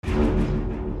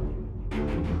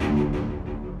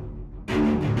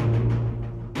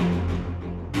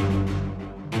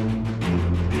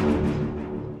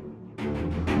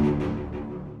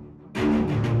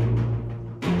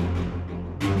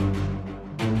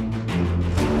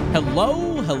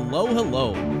Hello, hello,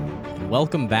 hello, and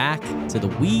welcome back to the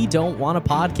We Don't Want a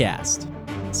Podcast.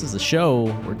 This is a show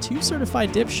where two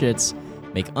certified dipshits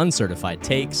make uncertified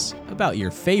takes about your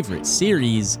favorite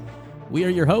series. We are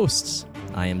your hosts.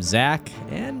 I am Zach,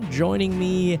 and joining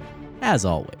me, as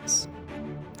always,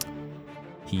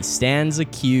 he stands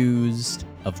accused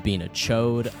of being a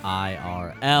chode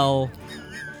IRL.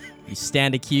 You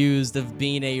stand accused of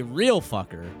being a real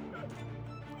fucker.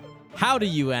 How do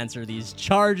you answer these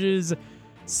charges,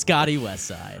 Scotty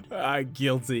Westside?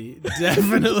 Guilty.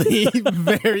 Definitely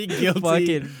very guilty.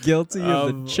 Fucking guilty of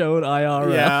the chode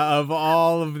IRL. Yeah, of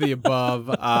all of the above.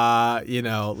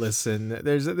 Listen,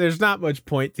 there's not much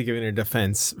point to giving a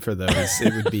defense for those.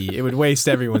 It would waste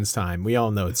everyone's time. We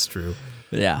all know it's true.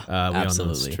 Yeah, we all know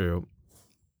absolutely. it's true.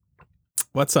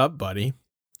 What's up, buddy?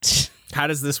 How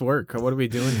does this work? What are we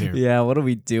doing here? Yeah, what are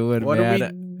we doing, What man? are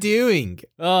we doing?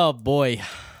 Oh, boy.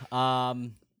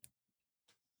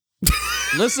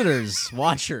 Listeners,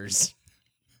 watchers,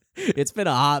 it's been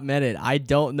a hot minute. I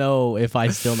don't know if I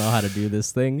still know how to do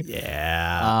this thing.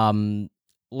 Yeah.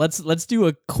 Let's do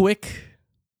a quick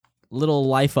little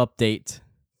life update.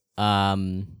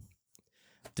 Doing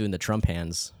the Trump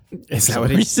hands. Is that what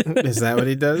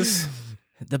he does?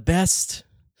 The best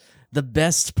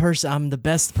person. I'm the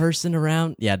best person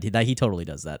around. Yeah, he totally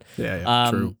does that. Yeah,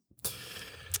 true.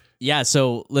 Yeah,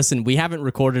 so listen, we haven't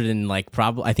recorded in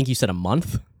probably, I think you said a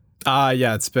month.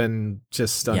 Yeah, it's been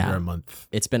just under a month.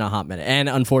 It's been a hot minute. And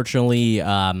unfortunately,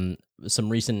 some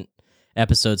recent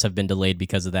episodes have been delayed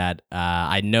because of that.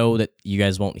 I know that you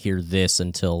guys won't hear this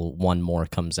until one more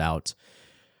comes out,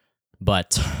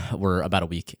 but we're about a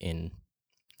week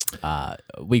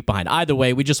behind. Either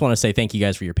way, we just want to say thank you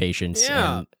guys for your patience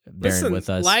and bearing with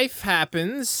us. Life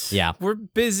happens. Yeah. We're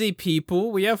busy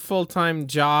people. We have full-time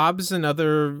jobs and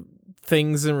other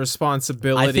things and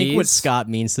responsibilities. I think what Scott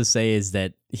means to say is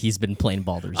that he's been playing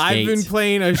Baldur's Gate. I've been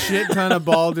playing a shit ton of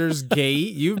Baldur's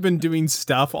Gate. You've been doing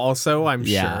stuff also, I'm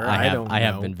sure. I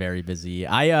have been very busy.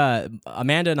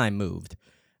 Amanda and I moved.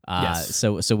 Yes.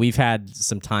 So we've had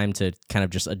some time to kind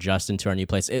of just adjust into our new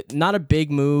place. Not a big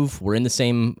move. We're in the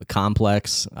same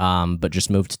complex, but just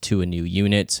moved to a new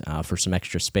unit for some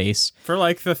extra space. For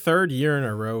the third year in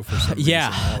a row for some reason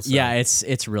also. Yeah,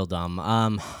 it's real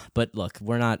dumb. But look,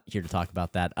 we're not here to talk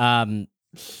about that.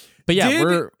 But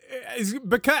yeah,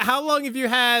 because how long have you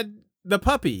had the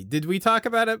puppy? Did we talk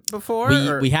about it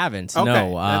before? We haven't.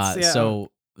 Okay, No.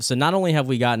 So not only have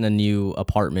we gotten a new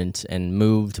apartment and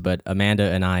moved, but Amanda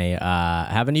and I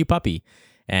have a new puppy.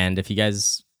 And if you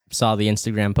guys saw the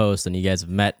Instagram post and you guys have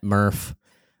met Murph,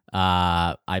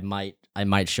 I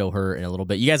might show her in a little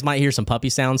bit. You guys might hear some puppy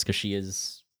sounds because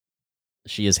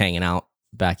she is hanging out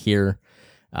back here.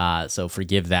 So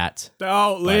forgive that.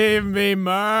 Don't leave me,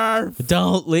 Murph.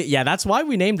 Don't leave. Yeah, that's why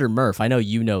we named her Murph. I know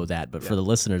you know that, but for the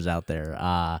listeners out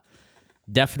there,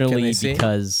 definitely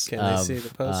because of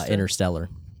Interstellar.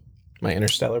 My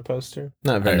Interstellar poster?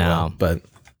 Not very well, but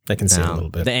I can see it a little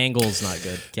bit. The angle's not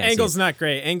good. Angle's not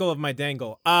great. Angle of my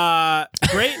dangle.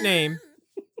 Great name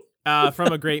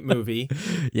from a great movie.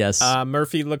 Yes.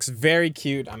 Murphy looks very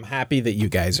cute. I'm happy that you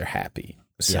guys are happy.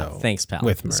 So, yeah, thanks, pal.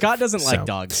 With Murph. Scott doesn't like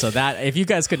dogs, so that if you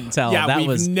guys couldn't tell, that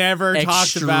was never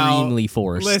talked about. Extremely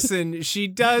forced. Listen, she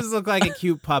does look like a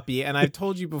cute puppy, and I've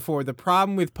told you before, the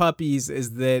problem with puppies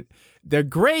is that they're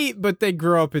great, but they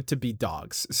grow up to be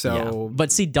dogs. So,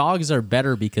 But see, dogs are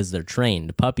better because they're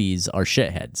trained. Puppies are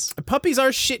shitheads. Puppies are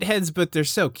shitheads, but they're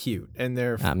so cute, and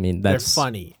they're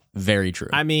funny. Very true.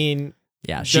 I mean,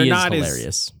 yeah, she is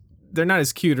hilarious. They're not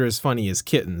as cute or as funny as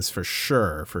kittens, for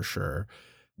sure.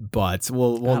 But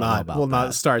we'll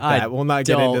not start that. We'll not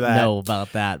get into that. I don't know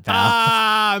about that,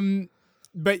 pal.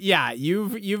 But yeah,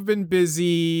 you've been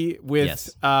busy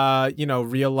with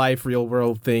real life, real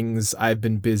world things. I've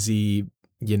been busy,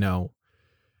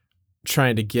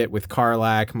 trying to get with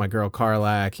Carlac, my girl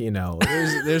Carlac.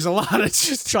 There's a lot of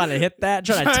just trying to hit that,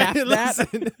 trying to tap that.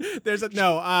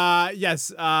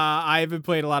 I haven't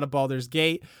played a lot of Baldur's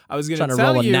Gate. I was trying to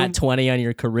roll a nat 20 on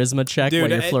your charisma check while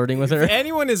you're flirting with her. If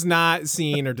anyone has not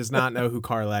seen or does not know who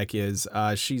Carlac is,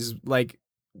 she's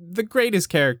the greatest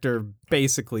character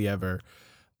basically ever.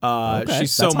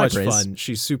 She's so much fun.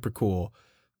 She's super cool.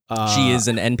 She is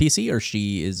an NPC or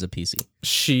she is a PC?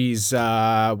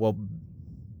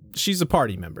 She's a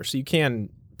party member, so you can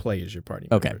play as your party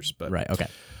members. But right, okay.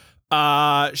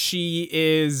 She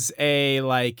is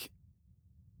just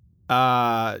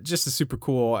a super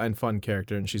cool and fun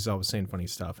character, and she's always saying funny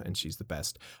stuff, and she's the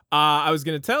best. I was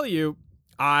gonna tell you,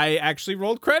 I actually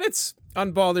rolled credits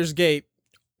on Baldur's Gate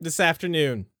this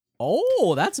afternoon.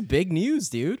 Oh, that's big news,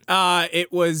 dude.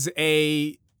 It was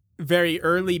a very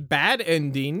early bad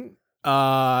ending,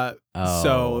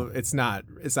 So it's not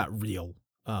real.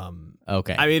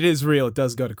 Okay. I mean, it is real. It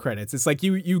does go to credits. It's like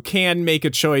you can make a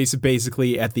choice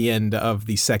basically at the end of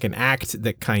the second act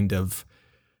that kind of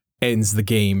ends the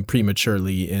game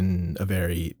prematurely in a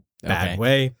very bad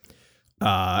way.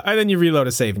 And then you reload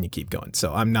a save and you keep going.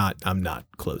 So I'm not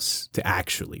close to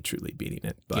actually truly beating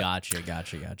it. But, Gotcha.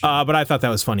 But I thought that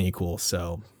was funny and cool.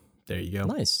 So there you go.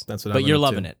 Nice. That's what. But you're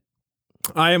loving it.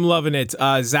 I am loving it.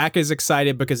 Zach is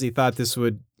excited because he thought this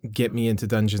would get me into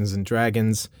Dungeons and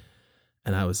Dragons,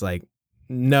 and I was like,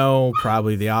 no,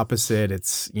 probably the opposite.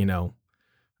 It's the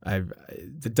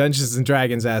Dungeons and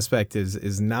Dragons aspect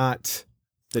is not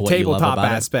the tabletop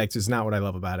aspect is not what I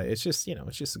love about it. It's just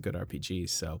it's just a good RPG.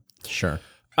 So sure.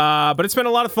 But it's been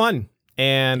a lot of fun,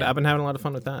 and I've been having a lot of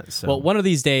fun with that. So. Well, one of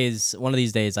these days,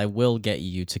 I will get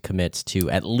you to commit to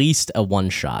at least a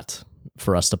one shot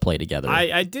for us to play together.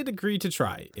 I did agree to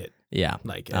try it. Yeah,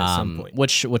 like at some point,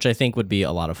 which I think would be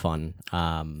a lot of fun.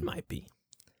 Might be.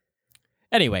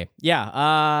 Anyway,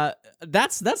 yeah,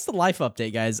 that's the life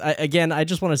update, guys. I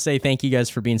just want to say thank you guys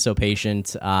for being so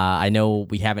patient. I know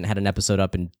we haven't had an episode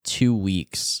up in 2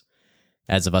 weeks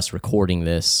as of us recording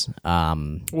this.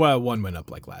 Well, one went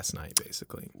up like last night,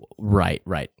 basically. Right.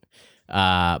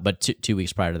 But 2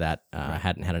 weeks prior to that,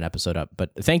 hadn't had an episode up.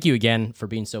 But thank you again for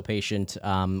being so patient.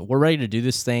 We're ready to do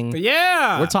this thing.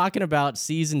 Yeah! We're talking about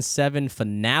Season 7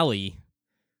 finale,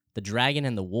 The Dragon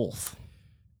and the Wolf.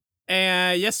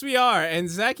 Yes, we are. And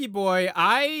Zachy boy,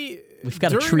 we've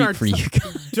got a treat for you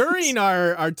guys. During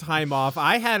our time off,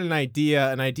 I had an idea.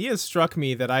 An idea struck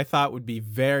me that I thought would be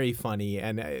very funny.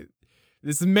 And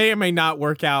this may or may not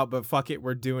work out, but fuck it,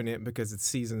 we're doing it because it's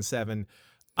Season 7.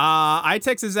 I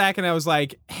texted Zach and I was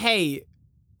like, hey,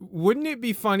 wouldn't it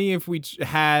be funny if we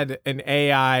had an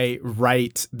AI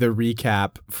write the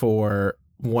recap for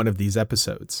one of these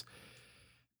episodes?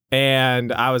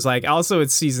 And I was like, also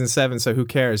it's Season 7, so who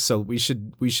cares? So we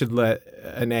should let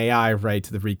an AI write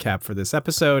the recap for this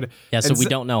episode. Yeah, so we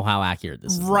don't know how accurate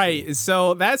this is. Right.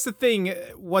 So that's the thing.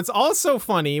 What's also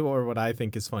funny, or what I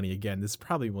think is funny, again, this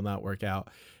probably will not work out,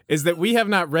 is that we have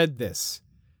not read this.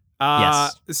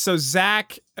 Yes. So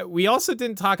Zach, we also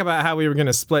didn't talk about how we were going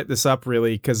to split this up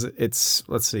really, because it's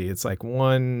like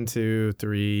 1, 2,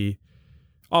 3,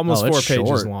 almost 4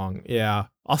 pages long. Yeah.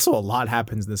 Also, a lot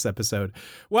happens in this episode.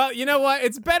 Well, you know what?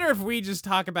 It's better if we just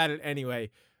talk about it anyway.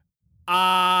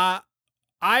 I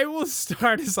will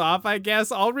start us off, I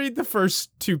guess. I'll read the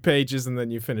first 2 pages and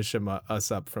then you finish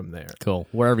us up from there. Cool.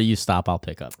 Wherever you stop, I'll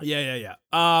pick up. Yeah.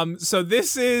 So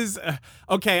this is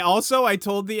okay. Also, I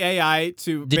told the AI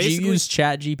to. Did you use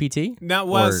ChatGPT? No.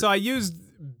 Well, so I used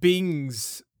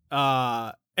Bing's.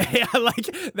 Like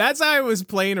that's how I was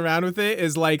playing around with it.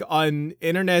 Is like on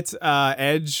Internet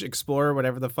Edge Explorer,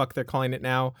 whatever the fuck they're calling it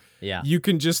now. Yeah. You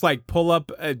can just like pull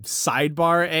up a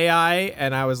sidebar AI,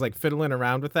 and I was like fiddling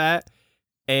around with that,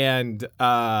 and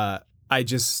I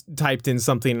just typed in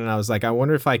something, and I was like, I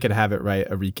wonder if I could have it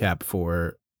write a recap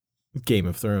for Game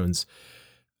of Thrones.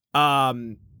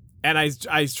 And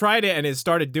I tried it, and it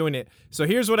started doing it. So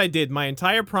here's what I did. My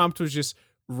entire prompt was just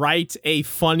write a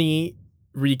funny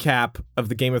recap of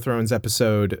the Game of Thrones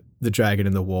episode, The Dragon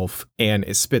and the Wolf, and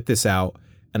it spit this out,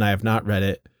 and I have not read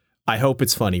it. I hope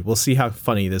it's funny. We'll see how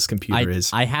funny this computer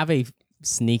is. I have a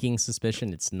sneaking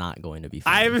suspicion it's not going to be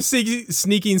funny. I have a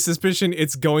sneaking suspicion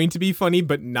it's going to be funny,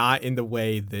 but not in the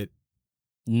way that...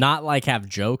 Not like have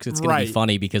jokes. It's going to be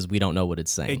funny because we don't know what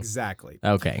it's saying. Exactly.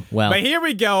 Okay, well... But here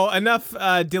we go. Enough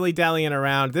dilly-dallying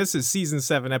around. This is Season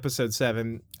 7, Episode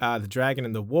 7, The Dragon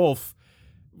and the Wolf,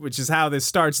 which is how this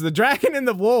starts. The Dragon and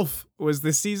the Wolf was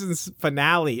the season's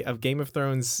finale of Game of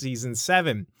Thrones Season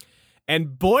 7.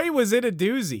 And boy, was it a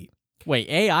doozy. Wait,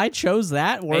 AI chose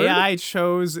that word? AI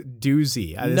chose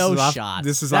doozy. No shot.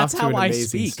 This is That's off to how an I amazing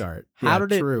speak. start. How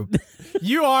did true.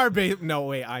 You are... No,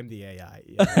 wait, I'm the AI.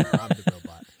 Yeah, I'm the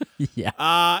robot.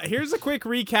 Yeah. Here's a quick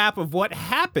recap of what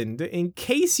happened in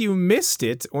case you missed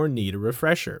it or need a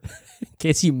refresher. In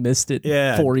case you missed it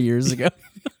 4 years ago.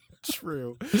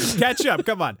 True. Catch up.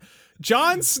 Come on.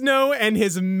 Jon Snow and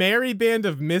his merry band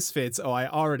of misfits. Oh, I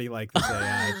already like this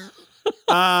AI.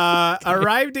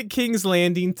 Arrived at King's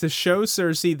Landing to show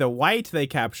Cersei the white they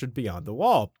captured beyond the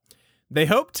wall. They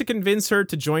hoped to convince her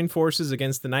to join forces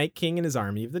against the Night King and his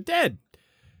army of the dead.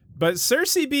 But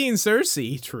Cersei, being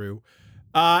Cersei, true,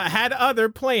 had other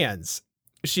plans.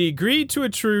 She agreed to a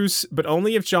truce, but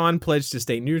only if Jon pledged to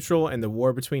stay neutral in the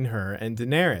war between her and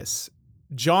Daenerys.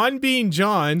 John being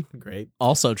John, great.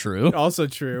 Also true. Also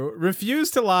true.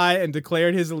 Refused to lie and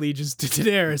declared his allegiance to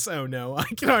Daenerys. Oh no, I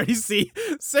can already see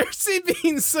Cersei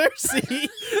being Cersei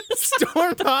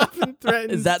stormed off and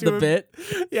threatened. Is that the bit?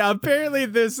 Yeah, apparently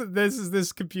this is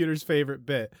this computer's favorite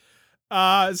bit.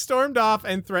 Stormed off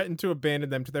and threatened to abandon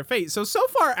them to their fate. So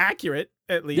far accurate,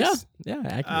 at least. Yeah,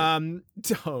 accurate.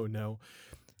 Oh no.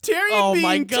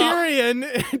 Tyrion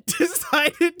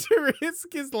decided to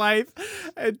risk his life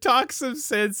and talk some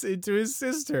sense into his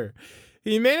sister.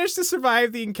 He managed to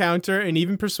survive the encounter and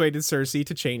even persuaded Cersei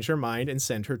to change her mind and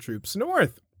send her troops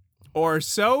north. Or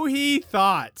so he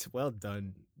thought. Well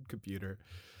done, computer.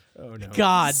 Oh no.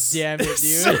 God damn it, dude.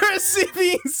 Cersei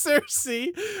being Cersei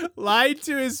lied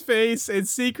to his face and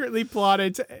secretly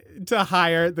plotted to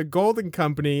hire the Golden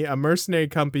Company, a mercenary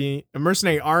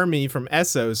army from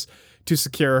Essos, to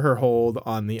secure her hold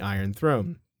on the Iron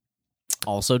Throne.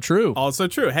 Also true. Also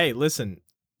true. Hey, listen.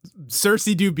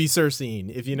 Cersei do be Cerseiing,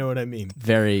 if you know what I mean.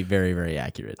 Very, very, very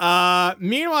accurate.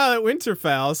 Meanwhile, at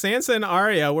Winterfell, Sansa and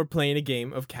Arya were playing a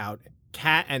game of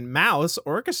cat and mouse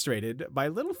orchestrated by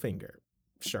Littlefinger.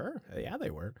 Sure. Yeah,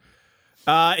 they were.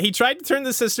 He tried to turn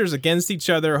the sisters against each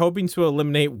other, hoping to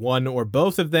eliminate one or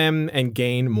both of them and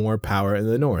gain more power in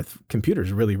the north.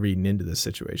 Computer's really reading into this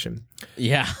situation.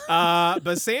 Yeah.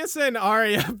 But Sansa and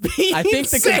Arya being I think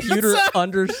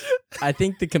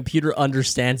the computer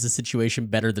understands the situation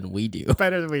better than we do.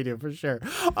 Better than we do, for sure.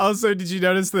 Also, did you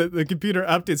notice that the computer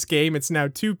upped its game? It's now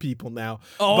 2 people now.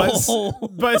 Oh.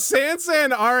 But Sansa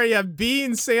and Arya,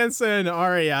 being Sansa and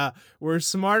Arya, were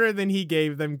smarter than he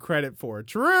gave them credit for.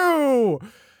 True!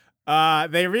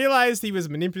 They realized he was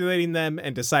manipulating them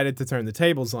and decided to turn the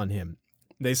tables on him.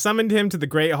 They summoned him to the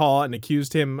Great Hall and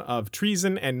accused him of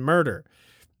treason and murder.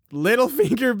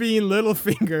 Littlefinger being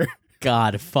Littlefinger.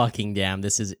 God fucking damn,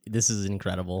 this is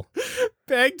incredible.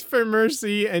 Begged for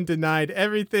mercy and denied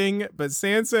everything, but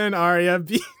Sansa and Arya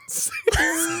being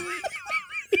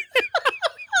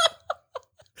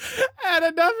had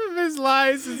enough of his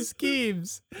lies and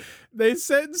schemes. They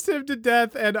sentenced him to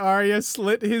death, and Arya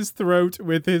slit his throat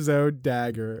with his own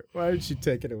dagger. Why don't you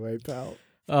take it away, pal?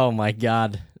 Oh my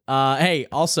God. Hey,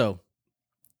 also,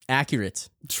 accurate.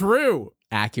 True.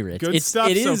 Accurate. Good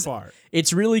stuff so far.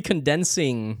 It's really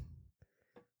condensing.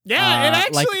 Yeah, it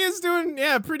actually is doing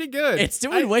pretty good. It's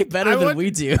doing way better than we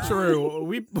do. True.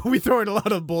 We throw in a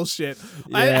lot of bullshit.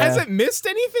 Yeah. Has it missed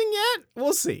anything yet?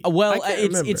 We'll see. Well,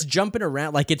 it's jumping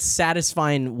around. Like, it's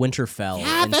satisfying Winterfell.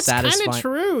 Yeah, and that's kind of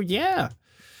true. Yeah.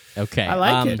 Okay. I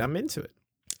like it. I'm into it.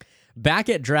 Back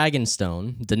at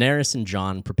Dragonstone, Daenerys and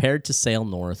Jon prepared to sail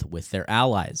north with their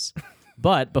allies.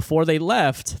 But before they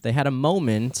left, they had a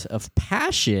moment of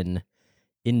passion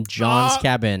in Jon's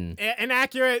cabin.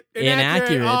 Inaccurate. Oh, you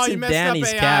it's in messed Dany's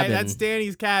up AI. cabin. That's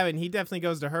Dany's cabin. He definitely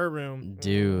goes to her room.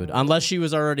 Dude, unless she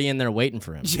was already in there waiting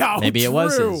for him. Yo, maybe it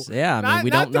was his. Yeah, I mean, we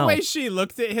don't know. Not the way she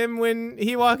looked at him when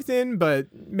he walked in, but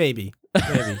maybe.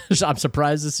 I'm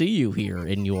surprised to see you here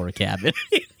in your cabin.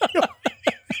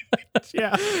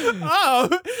 Yeah. Oh,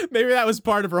 maybe that was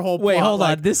part of her whole plot. Wait, hold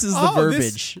on. This is the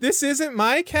verbiage. This isn't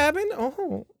my cabin?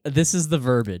 Oh. This is the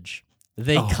verbiage.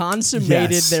 They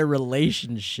consummated their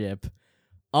relationship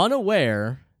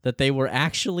unaware that they were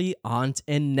actually aunt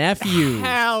and nephew.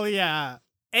 Hell yeah.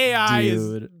 AI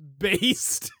is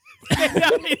based. AI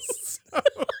is so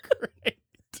great.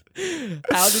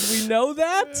 How did we know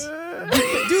that?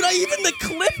 Dude, even the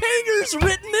cliffhanger's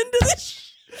written into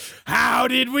this. How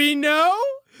did we know?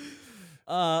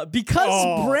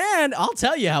 Because Bran, I'll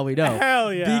tell you how we know.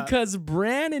 Hell yeah. Because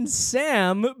Bran and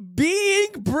Sam being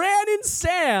Bran and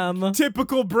Sam.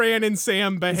 Typical Bran and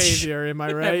Sam behavior, am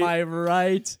I right? Am I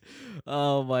right?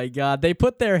 Oh my God. They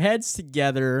put their heads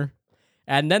together,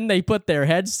 and then they put their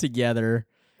heads together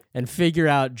and figure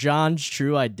out Jon's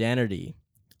true identity.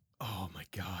 Oh my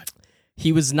God.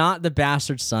 He was not the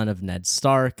bastard son of Ned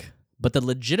Stark, but the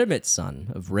legitimate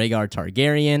son of Rhaegar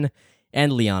Targaryen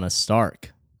and Lyanna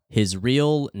Stark. His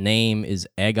real name is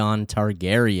Aegon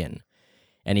Targaryen,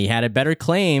 and he had a better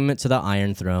claim to the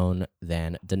Iron Throne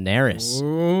than Daenerys.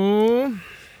 Ooh.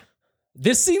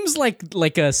 This seems like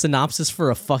a synopsis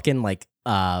for a fucking like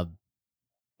a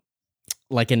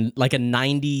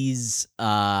 90s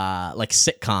like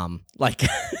sitcom, like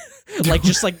like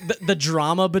just like the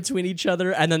drama between each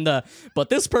other, and then but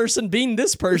this person being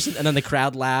this person, and then the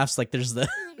crowd laughs, like there's the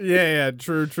yeah,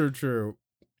 true.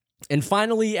 And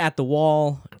finally, at the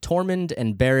wall, Tormund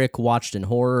and Beric watched in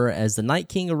horror as the Night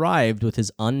King arrived with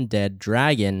his undead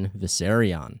dragon,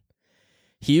 Viserion.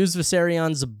 He used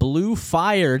Viserion's blue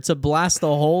fire to blast a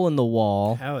hole in the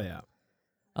wall. Hell yeah.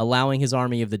 Allowing his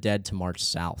army of the dead to march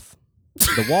south.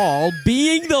 The wall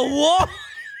being the wall.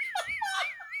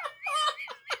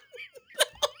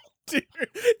 Dude,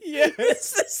 yes.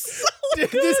 This is so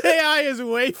Dude, good. this AI is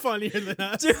way funnier than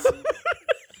us. Dude,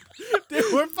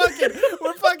 we're fucking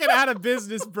out of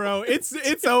business, bro. It's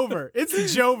over. It's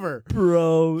Jover.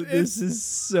 Bro, this is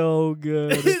so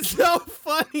good. It's so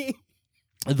funny.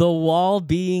 The wall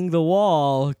being the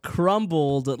wall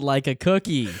crumbled like a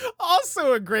cookie.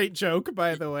 Also a great joke,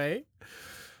 by the way.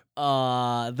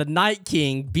 The Night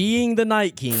King being the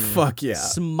Night King. Fuck yeah.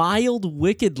 Smiled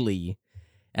wickedly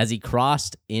as he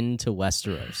crossed into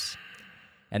Westeros.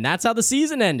 And that's how the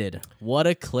season ended. What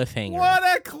a cliffhanger. What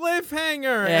a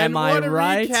cliffhanger. Am and I what a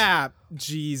right? recap.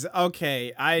 Jeez.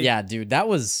 Okay. Yeah, dude, that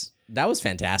was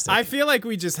fantastic. I feel like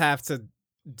we just have to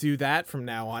do that from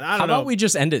now on. I don't How know. about we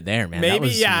just end it there, man? Maybe, that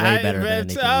was yeah. way better than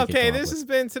anything we could okay, come up this with. has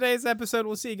been today's episode.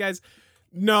 We'll see you guys.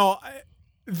 No,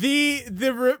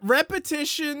 the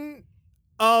repetition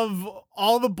of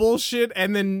all the bullshit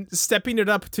and then stepping it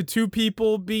up to two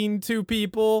people being two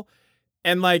people.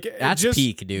 And like That's just,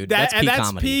 peak, dude. That's peak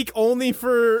comedy. Peak only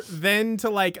for then to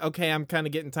like, okay, I'm kind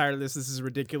of getting tired of this. This is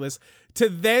ridiculous. To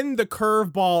then the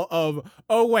curveball of,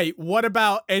 oh wait, what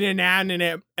about an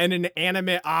inanimate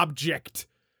object?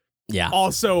 Yeah.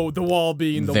 Also, the wall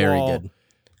being the Very wall. good.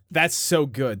 That's so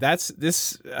good. That's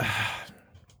this.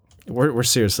 We're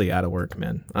seriously out of work,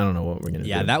 man. I don't know what we're gonna do.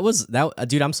 Yeah, that was that.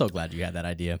 Dude, I'm so glad you had that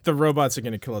idea. The robots are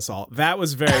gonna kill us all. That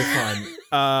was very fun.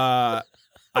 I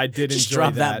did Just enjoy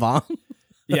drop that bomb.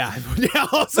 Yeah,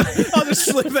 also, I'll just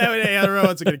slip that in. Yeah, the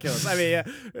robots are gonna kill us. I mean,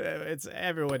 it's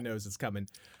everyone knows it's coming.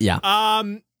 Yeah.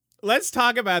 Let's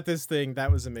talk about this thing.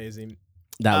 That was amazing.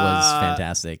 That was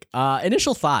fantastic.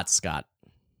 Initial thoughts, Scott.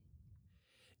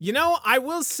 You know, I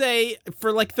will say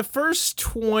for like the first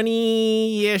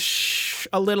 20-ish,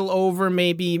 a little over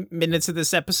maybe minutes of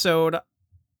this episode,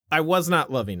 I was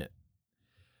not loving it.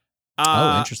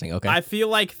 Oh, interesting. Okay. I feel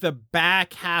like the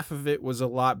back half of it was a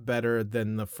lot better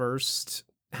than the first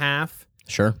half.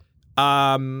 Sure.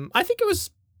 I think it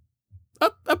was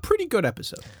a pretty good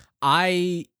episode.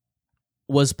 I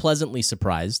was pleasantly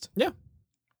surprised. Yeah.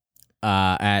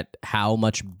 At how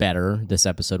much better this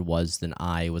episode was than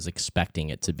I was expecting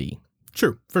it to be.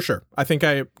 True, for sure. I think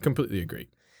I completely agree.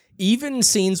 Even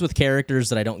scenes with characters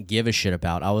that I don't give a shit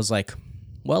about, I was like,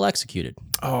 well executed.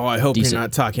 Oh, I hope Decent. you're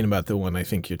not talking about the one I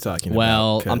think you're talking about.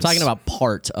 Well, I'm talking about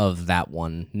part of that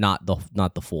one, not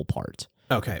the full part.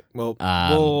 Okay, well,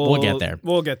 we'll get there.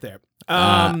 We'll get there. We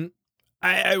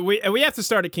have to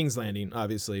start at King's Landing,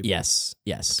 obviously. Yes,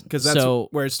 because that's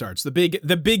where it starts. The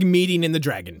big meeting in the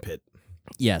Dragon Pit.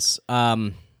 Yes.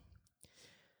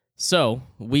 So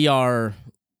we are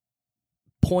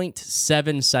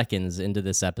 0.7 seconds into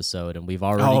this episode, and we've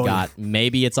already got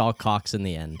maybe it's all cocks in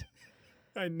the end.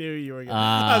 I knew you were gonna.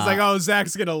 I was like, oh,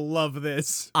 Zach's gonna love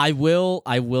this. I will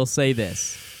say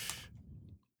this.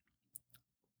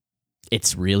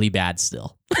 It's really bad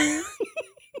still.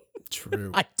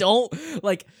 True. I don't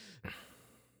like.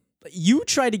 You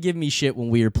tried to give me shit when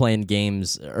we were playing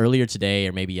games earlier today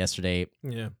or maybe yesterday.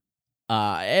 Yeah.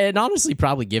 And honestly,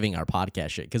 probably giving our podcast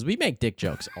shit because we make dick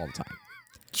jokes all the time.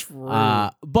 True.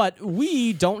 But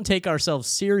we don't take ourselves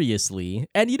seriously.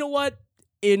 And you know what?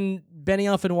 In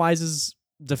Benioff and Wise's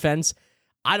defense,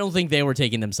 I don't think they were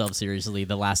taking themselves seriously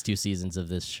the last 2 seasons of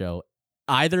this show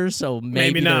either. So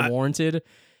maybe not. They're warranted.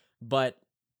 But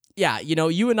yeah, you know,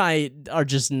 you and I are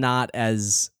just not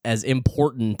as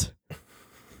important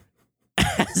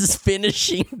as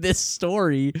finishing this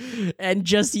story and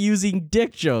just using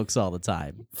dick jokes all the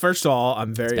time. First of all,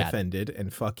 I'm very offended,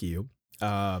 and fuck you.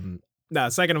 No,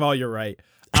 second of all, you're right.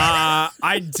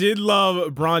 I did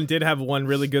love, Bronn did have one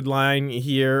really good line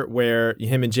here where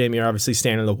him and Jamie are obviously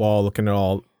standing on the wall looking at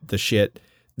all the shit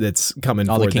that's coming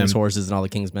for them. All the king's horses and all the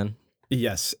king's men.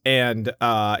 Yes, and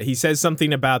he says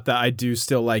something about that I do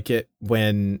still like it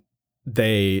when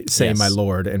they say my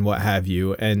lord and what have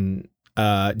you, and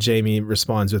Jamie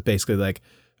responds with basically like,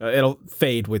 it'll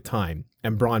fade with time,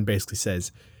 and Bronn basically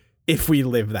says, if we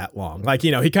live that long. Like,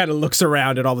 you know, he kind of looks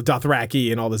around at all the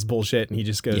Dothraki and all this bullshit, and he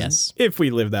just goes, if we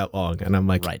live that long. And I'm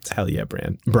like, hell yeah,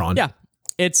 Bronn. Yeah,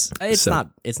 it's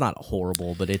not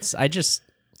horrible, but it's, I just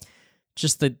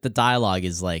the dialogue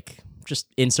is like, just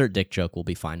insert dick joke, we'll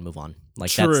be fine, move on.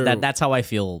 Like that's how I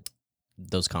feel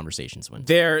those conversations went.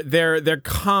 Their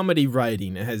comedy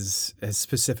writing has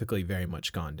specifically very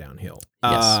much gone downhill.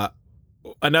 Yes.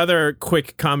 Another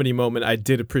quick comedy moment I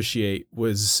did appreciate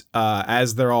was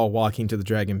as they're all walking to the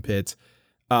Dragon Pit,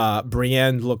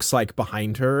 Brienne looks like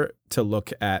behind her to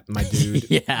look at my dude,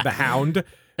 the Hound,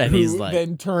 and he's like,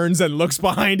 then turns and looks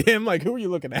behind him like, who are you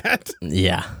looking at?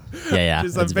 Yeah.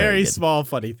 It's a very small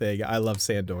funny thing. I love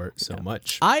Sandor so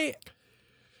much.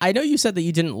 I know you said that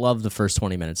you didn't love the first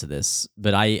 20 minutes of this,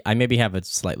 but I maybe have a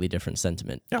slightly different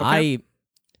sentiment. Okay.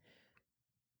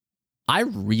 I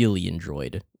really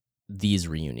enjoyed these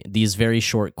very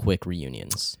short, quick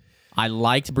reunions. I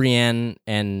liked Brienne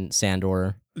and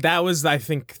Sandor. That was, I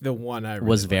think, the one I really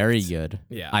was very liked. good.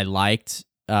 Yeah. I liked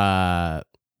Tyrion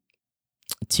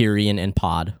and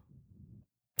Pod.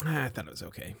 I thought it was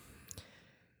okay.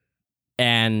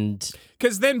 And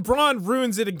because then Braun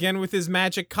ruins it again with his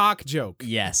magic cock joke.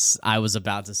 Yes, I was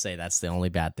about to say that's the only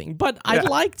bad thing. But I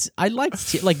liked like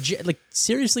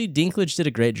seriously, Dinklage did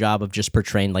a great job of just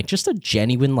portraying like just a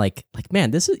genuine like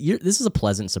man, this is a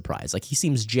pleasant surprise. Like he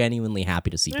seems genuinely happy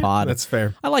to see Pod. That's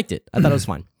fair. I liked it. I thought it was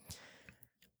fine.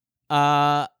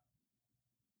 Oh,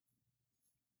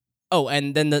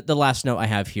 and then the last note I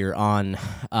have here on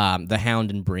the Hound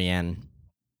and Brienne.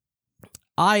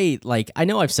 I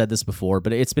know I've said this before,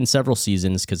 but it's been several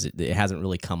seasons because it hasn't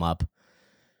really come up.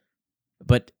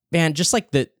 But man, just like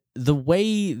the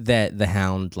way that the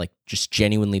Hound like just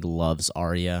genuinely loves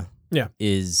Arya,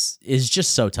 is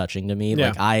just so touching to me.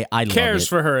 Yeah. Like I cares love it.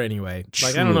 for her anyway.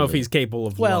 Truly. Like I don't know if he's capable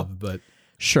of love, but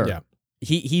sure, yeah.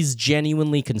 He's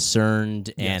genuinely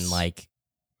concerned and like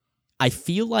I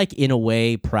feel like in a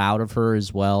way proud of her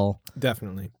as well.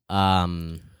 Definitely.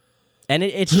 And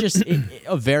it's just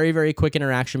a very, very quick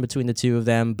interaction between the two of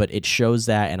them, but it shows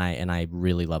that, and I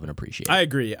really love and appreciate it. I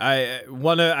agree.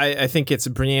 I think it's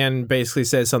Brienne basically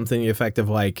says something to the effect of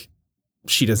like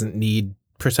she doesn't need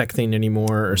protecting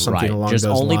anymore or something along just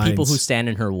those only lines. people who stand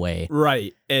in her way.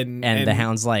 Right. And the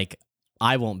Hound's like,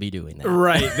 I won't be doing that.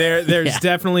 Right. There's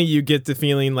definitely, you get the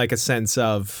feeling like a sense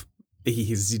of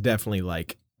he's definitely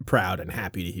like proud and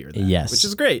happy to hear that. Yes. Which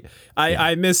is great.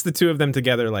 I miss the two of them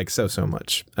together like so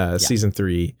much. Season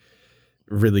 3,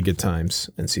 really good times,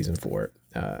 and season 4.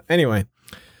 Anyway.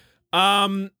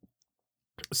 So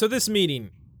this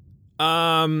meeting.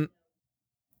 Oh,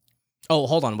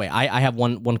 hold on, wait. I have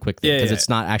one quick thing because it's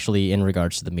not actually in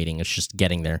regards to the meeting. It's just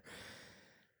getting there.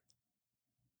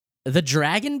 The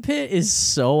Dragon Pit is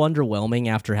so underwhelming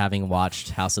after having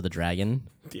watched House of the Dragon.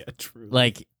 Yeah, true.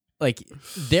 Like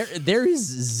there is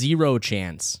zero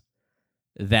chance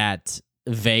that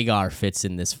Vhagar fits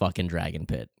in this fucking Dragon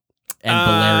Pit. And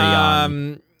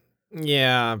Balerion.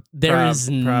 Yeah. There is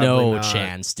no not.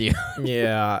 chance, dude.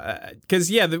 Yeah.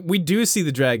 Because, we do see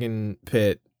the Dragon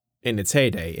Pit in its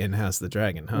heyday in House of the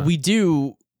Dragon, huh? We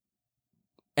do.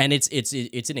 And it's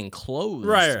an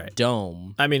enclosed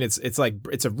dome. I mean, it's like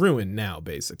it's a ruin now,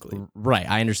 basically. Right,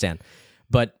 I understand.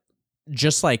 But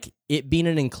just like it being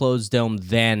an enclosed dome,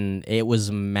 then it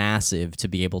was massive to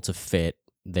be able to fit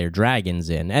their dragons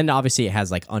in, and obviously it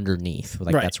has like underneath,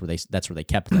 like that's where they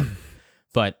kept them.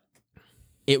 But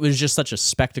it was just such a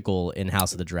spectacle in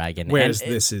House of the Dragon. Whereas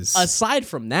this is aside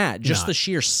from that, just the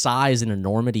sheer size and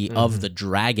enormity of the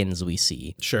dragons we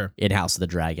see. Sure. In House of the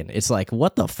Dragon, it's like,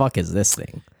 what the fuck is this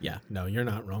thing? Yeah, no, you're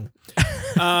not wrong.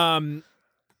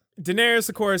 Daenerys,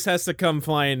 of course, has to come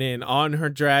flying in on her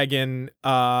dragon.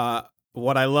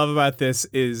 What I love about this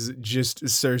is just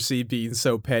Cersei being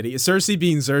so petty. Cersei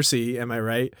being Cersei, am I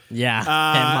right? Yeah,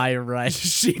 am I right?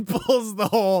 She pulls the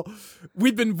whole,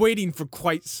 we've been waiting for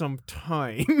quite some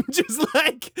time. Just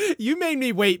like, you made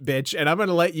me wait, bitch, and I'm going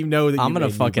to let you know that I'm going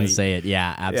to fucking say it.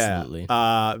 Yeah, absolutely.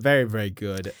 Yeah. Very, very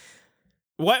good.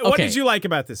 What did you like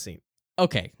about this scene?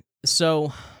 Okay,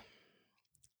 so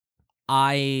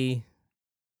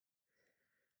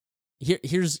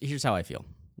here's how I feel.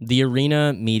 The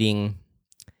arena meeting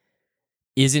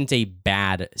isn't a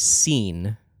bad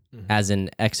scene as an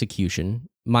execution,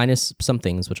 minus some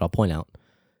things, which I'll point out.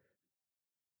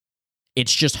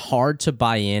 It's just hard to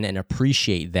buy in and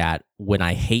appreciate that when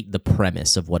I hate the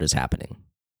premise of what is happening.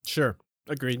 Sure.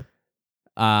 Agreed.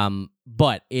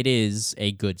 But it is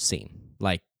a good scene.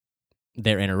 Like,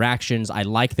 their interactions, I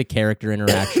like the character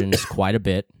interactions quite a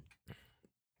bit.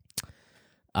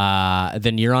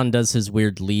 Then Euron does his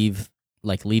weird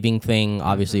leaving thing.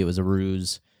 Obviously, it was a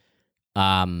ruse.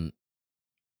 But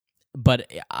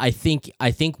I think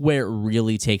where it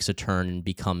really takes a turn and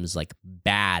becomes like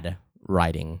bad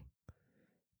writing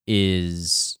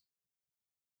is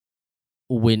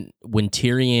when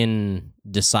Tyrion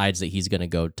decides that he's going to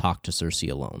go talk to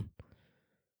Cersei alone.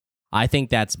 I think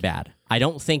that's bad. I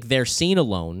don't think their scene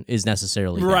alone is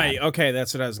necessarily right. bad. Okay,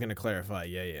 that's what I was going to clarify.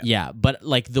 Yeah. Yeah, but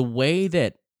like the way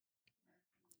that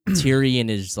Tyrion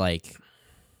is like,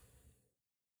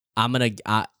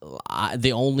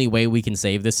 the only way we can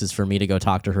save this is for me to go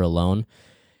talk to her alone.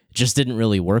 Just didn't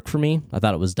really work for me. I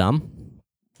thought it was dumb.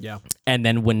 Yeah. And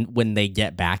then when they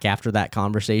get back after that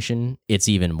conversation, it's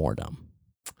even more dumb.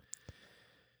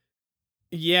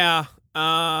 Yeah.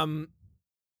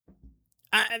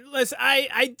 Listen,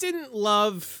 I didn't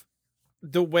love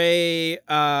the way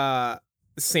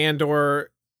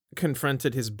Sandor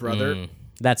confronted his brother.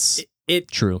 That's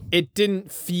true. It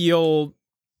didn't feel.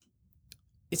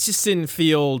 It just didn't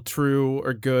feel true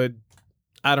or good.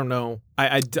 I don't know.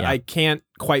 I can't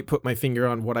quite put my finger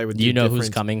on what I would do. You know different. who's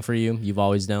coming for you. You've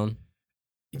always known.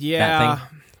 Yeah.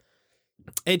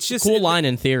 It's just cool line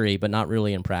in theory, but not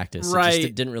really in practice. Right.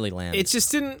 It didn't really land. It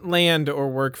just didn't land or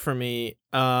work for me.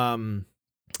 I'm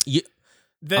sorry.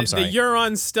 The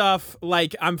Euron stuff,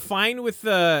 like, I'm fine with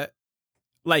him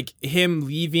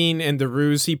leaving and the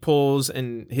ruse he pulls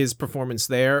and his performance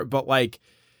there, but like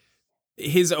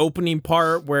his opening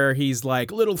part where he's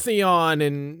like little Theon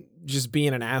and just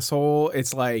being an asshole,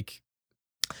 it's like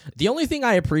the only thing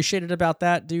I appreciated about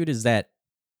that, dude, is that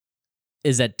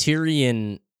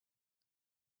Tyrion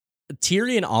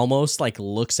almost like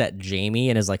looks at Jaime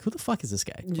and is like, "Who the fuck is this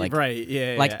guy?" Like, right?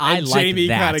 Yeah. Like, yeah. I and like Jaime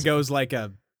that. kind of goes like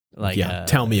a like,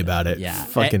 tell me about it. Yeah,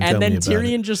 fucking. And tell then me about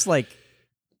Tyrion it. just like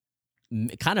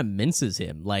kind of minces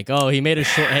him, like, "Oh, he made a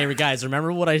short. Hey guys,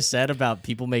 remember what I said about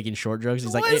people making short jokes?"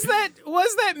 He's like,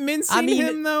 was that mincing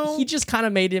him though? He just kind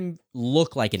of made him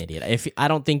look like an idiot. I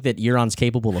don't think that Euron's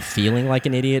capable of feeling like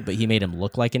an idiot, but he made him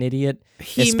look like an idiot.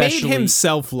 He made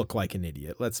himself look like an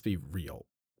idiot. Let's be real.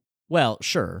 Well,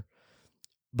 sure.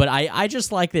 But I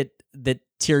just like that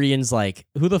Tyrion's like,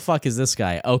 "Who the fuck is this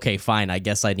guy?" Okay, fine. I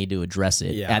guess I need to address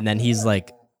it. Yeah. And then he's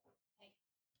like,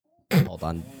 hold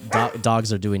on.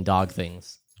 Dogs are doing dog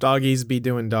things. Doggies be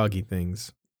doing doggy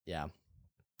things. Yeah.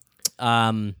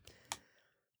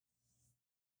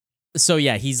 So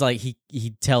yeah, he's like, he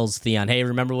tells Theon, "Hey,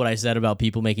 remember what I said about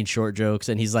people making short jokes?"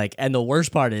 And he's like, and the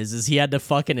worst part is he had to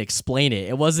fucking explain it.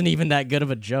 It wasn't even that good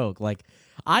of a joke. Like,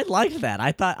 I liked that.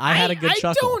 I thought I had a good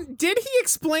chuckle. Did he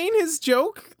explain his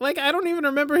joke? Like, I don't even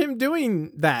remember him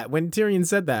doing that when Tyrion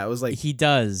said that. It was like, he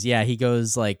does. Yeah, he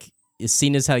goes like,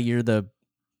 "Seen as how you're the,"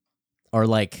 or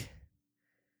like,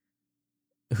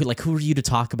 who are you to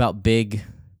talk about big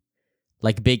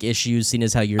issues? Seen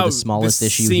as how you're the smallest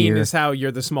issue here. Seen as how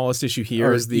you're the smallest issue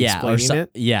here is the explaining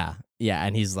it. Yeah,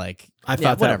 and he's like, I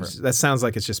thought whatever. That sounds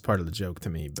like it's just part of the joke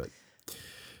to me, but.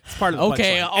 It's part of the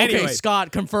okay, anyway,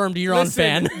 Scott, confirmed you're on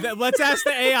fan. Let's ask the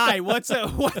AI. What's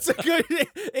a good?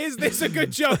 Is this a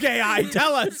good joke? AI,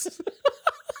 tell us.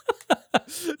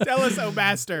 Tell us, oh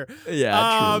master.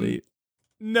 Yeah, truly.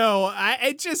 No,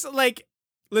 it just like,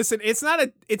 listen. It's not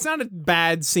a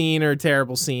bad scene or a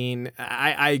terrible scene.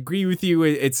 I agree with you.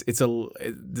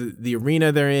 The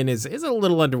arena they're in is a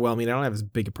little underwhelming. I don't have as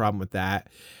big a problem with that.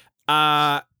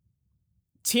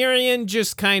 Tyrion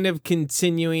just kind of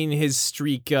continuing his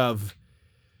streak of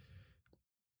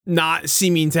not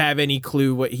seeming to have any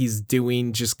clue what he's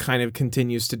doing just kind of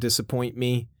continues to disappoint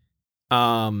me.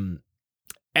 And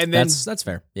then that's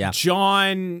fair. Yeah.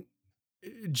 John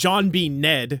being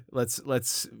Ned,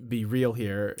 let's be real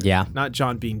here. Yeah. Not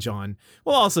John being John.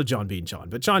 Well, also John being John,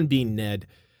 but John being Ned,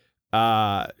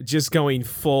 just going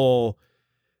full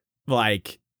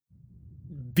like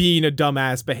being a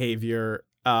dumbass behavior,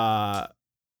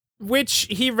 which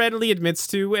he readily admits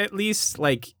to, at least.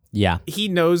 Like, yeah, he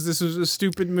knows this was a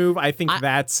stupid move. I think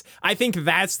that's the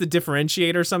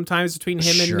differentiator sometimes between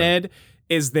him and Ned,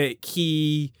 is that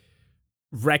he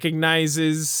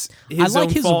recognizes his I like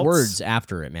own his faults. words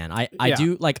after it, man. I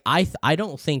do like. I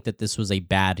don't think that this was a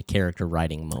bad character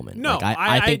writing moment. No, like,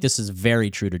 I think this is very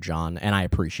true to John, and I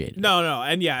appreciate it. No,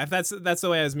 and yeah, if that's the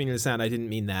way I was meaning to sound, I didn't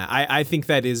mean that. I think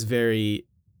that is very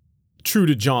true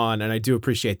to John, and I do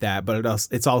appreciate that, but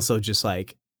it's also just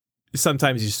like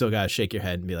sometimes you still gotta shake your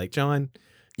head and be like, John,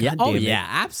 yeah,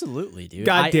 absolutely, dude.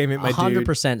 God damn it, my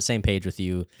 100% same page with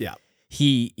you. Yeah,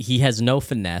 he has no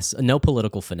finesse, no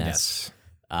political finesse.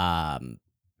 Yes.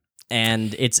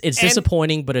 And it's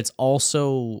disappointing, but it's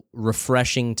also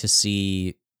refreshing to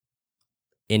see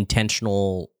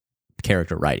intentional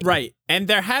character writing. Right, and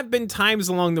there have been times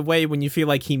along the way when you feel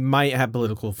like he might have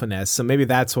political finesse, so maybe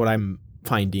that's what I'm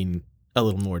finding a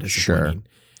little more disappointing.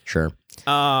 Sure.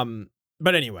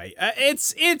 But anyway,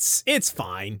 it's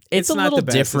fine. It's a not little the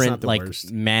best, different, it's not the like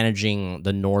worst. managing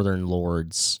the Northern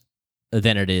Lords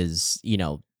than it is,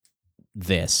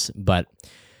 this. But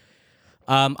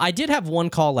I did have one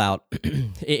call out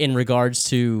in regards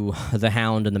to the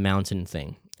Hound and the Mountain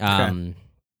thing. Okay.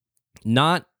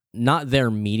 Not their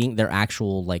meeting, their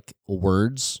actual like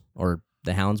words or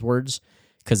the Hound's words,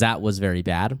 because that was very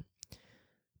bad.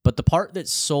 But the part that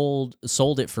sold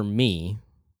it for me,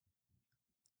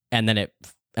 and then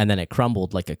it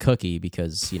crumbled like a cookie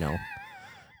because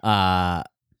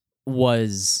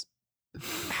was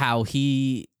how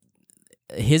he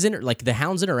the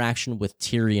Hound's interaction with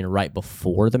Tyrion right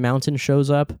before the Mountain shows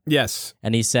up, Yes.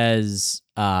 and he says,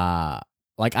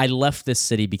 like, I left this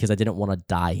city because I didn't want to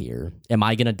die here. Am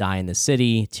I going to die in this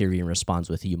city? Tyrion responds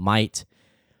with, you might.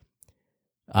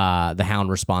 The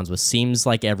Hound responds with, seems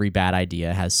like every bad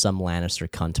idea has some Lannister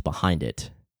cunt behind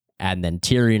it. And then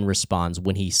Tyrion responds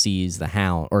when he sees the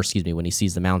Hound, or excuse me, when he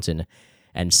sees the Mountain,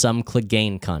 and some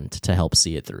Clegane cunt to help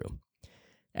see it through.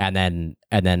 And then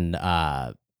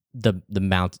the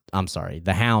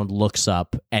Hound looks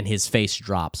up and his face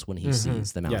drops when he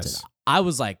sees the Mountain. Yes. I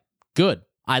was like, good.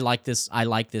 I like this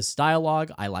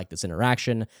dialogue. I like this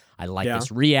interaction. I like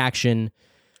this reaction.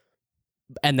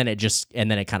 And then it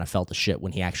kind of fell to shit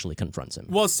when he actually confronts him.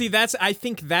 Well, see, I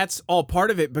think that's all part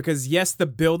of it, because yes, the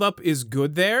buildup is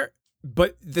good there,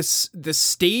 but the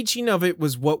staging of it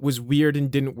was what was weird and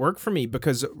didn't work for me,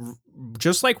 because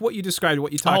just like what you described,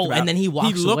 what you talked about. And then he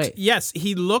walks away. Yes,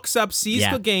 he looks up, sees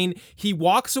Clegane, he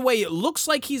walks away. It looks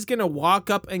like he's going to walk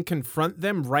up and confront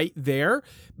them right there,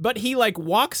 but he like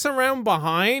walks around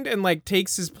behind and like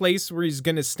takes his place where he's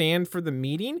going to stand for the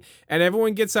meeting, and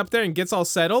everyone gets up there and gets all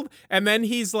settled, and then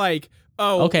he's like,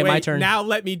 oh, okay, wait, my turn. Now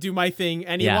let me do my thing.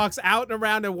 And he walks out and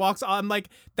around and walks on. I'm like,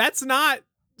 that's not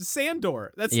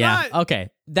Sandor. That's not. Okay.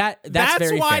 That's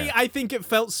very why fair. I think it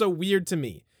felt so weird to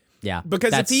me. Yeah. Because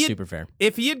that's super fair.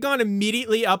 If he had gone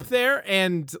immediately up there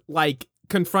and like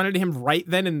confronted him right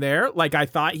then and there, like I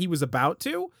thought he was about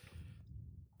to,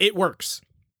 it works.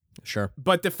 Sure.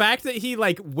 But the fact that he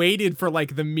like waited for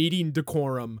like the meeting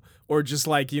decorum, or just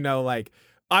like, you know, like,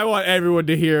 I want everyone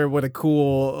to hear what a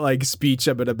cool like speech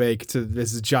I'm gonna make to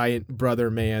this giant brother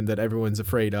man that everyone's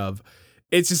afraid of.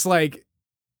 It's just like,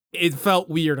 it felt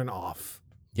weird and off.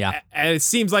 Yeah. And it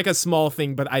seems like a small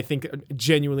thing, but I think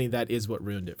genuinely that is what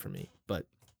ruined it for me. But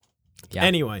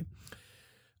anyway,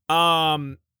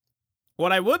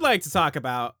 what I would like to talk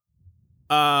about,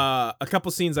 a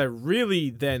couple scenes I really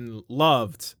then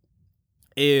loved,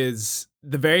 is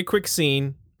the very quick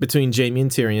scene between Jaime and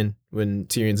Tyrion when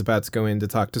Tyrion's about to go in to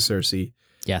talk to Cersei.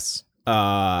 Yes.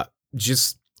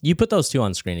 Just you put those two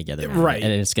on screen together, man, right?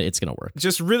 And it's gonna work.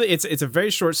 Just really, it's a very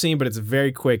short scene, but it's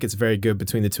very quick. It's very good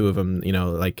between the two of them. You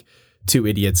know, like two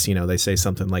idiots. You know, they say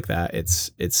something like that. It's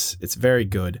very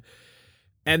good.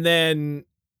 And then,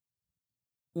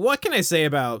 what can I say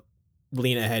about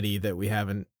Lena Headey that we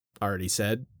haven't already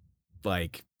said?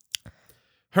 Like,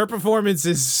 her performance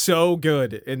is so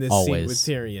good in this scene with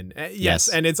Tyrion. Yes,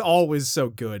 and it's always so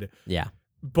good. Yeah.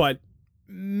 But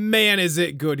man, is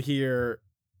it good here.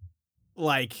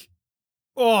 Like,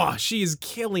 oh, she's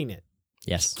killing it.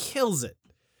 Yes. She kills it.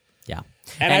 Yeah.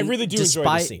 And I really do enjoy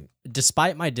the scene.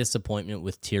 Despite my disappointment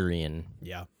with Tyrion,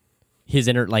 his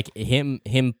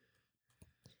him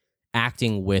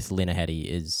acting with Lena Headey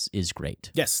is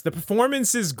great. Yes, the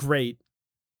performance is great.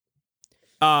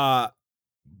 Again,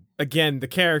 the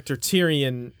character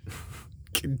Tyrion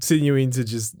continuing to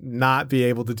just not be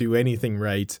able to do anything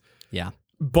right. Yeah.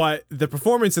 But the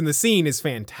performance in the scene is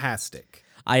fantastic.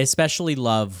 I especially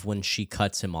love when she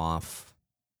cuts him off.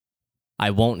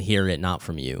 I won't hear it, not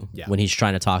from you. Yeah. When he's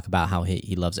trying to talk about how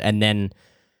he loves it. And then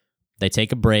they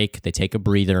take a break, they take a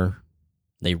breather,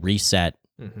 they reset,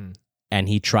 and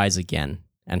he tries again.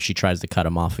 And she tries to cut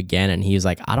him off again. And he's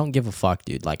like, I don't give a fuck,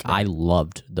 dude. Like, I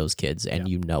loved those kids, and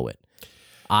you know it.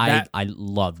 I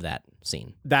loved that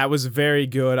scene. That was very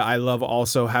good. I love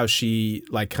also how she,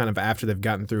 like, kind of after they've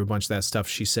gotten through a bunch of that stuff,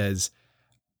 she says,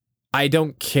 I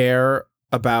don't care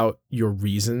about your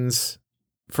reasons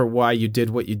for why you did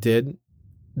what you did.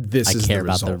 This is the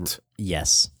result.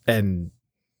 Yes. And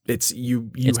it's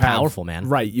it's powerful, man.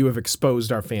 Right. You have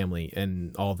exposed our family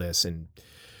and all this. And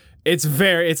it's a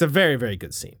very, very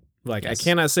good scene. Like, I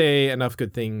cannot say enough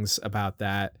good things about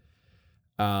that.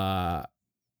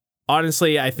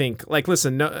 Honestly, I think, like,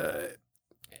 listen,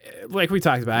 like we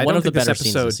talked about, one of the better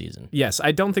scenes of the season. Yes,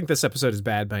 I don't think this episode is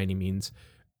bad by any means.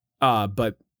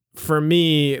 But for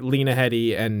me, Lena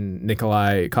Headey and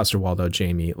Nikolai Coster-Waldau,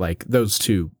 Jaime, like, those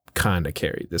two kind of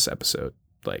carried this episode.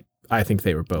 Like, I think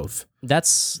they were both.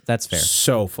 That's fair.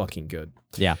 So fucking good.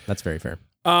 Yeah, that's very fair.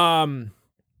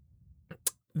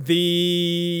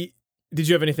 Did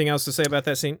you have anything else to say about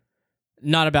that scene?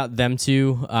 Not about them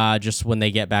two. Just when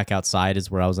they get back outside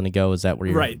is where I was going to go. Is that where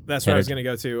you're right? That's where I was going to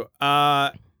go to.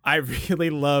 I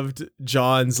really loved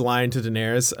Jon's line to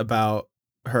Daenerys about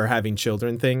her having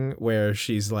children thing, where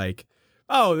she's like,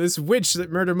 "Oh, this witch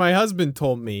that murdered my husband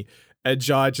told me," and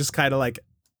Jon just kind of like,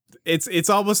 it's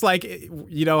almost like,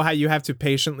 you know how you have to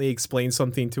patiently explain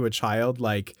something to a child,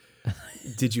 like,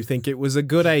 did you think it was a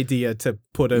good idea to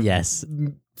put a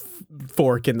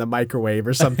fork in the microwave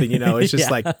or something, it's just Yeah.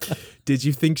 like, did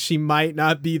you think she might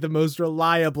not be the most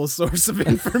reliable source of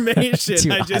information?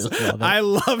 Dude, I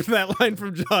loved that line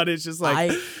from John. It's just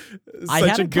like I such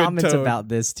had a a good comment tone. about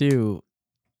this too.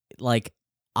 Like,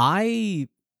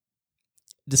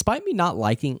 despite me not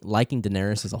liking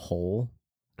Daenerys as a whole,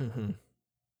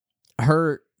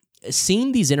 her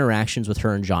seeing these interactions with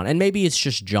her and Jon, and maybe it's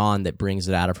just Jon that brings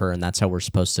it out of her, and that's how we're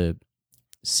supposed to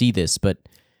see this, but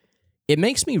it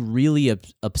makes me really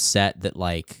upset that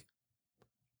like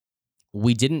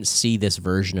we didn't see this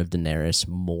version of Daenerys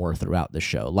more throughout the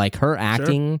show. Like her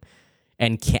acting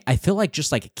and I feel like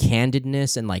just like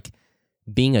candidness and like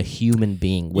being a human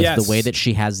being with the way that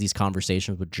she has these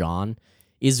conversations with Jon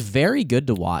is very good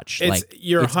to watch.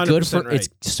 You're 100% right. It's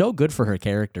so good for her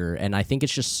character, and I think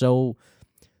it's just so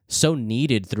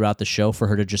needed throughout the show for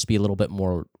her to just be a little bit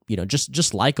more,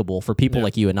 just likable for people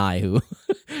like you and I who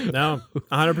no,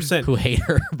 100% who hate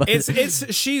her. But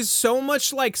she's so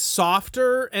much like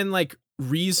softer and like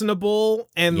reasonable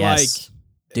and like,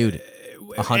 dude,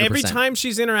 100%. Every time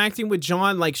she's interacting with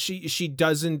Jon, like she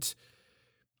doesn't.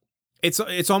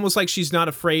 It's almost like she's not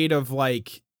afraid of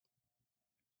like.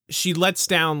 She lets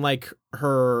down like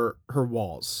her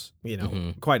walls,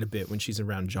 quite a bit when she's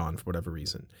around Jon for whatever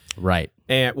reason. Right.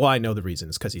 And well, I know the reason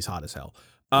is because he's hot as hell.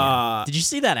 Did you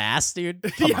see that ass, dude?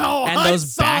 Yo, and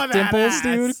those back dimples,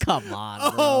 dude. Come on. Bro.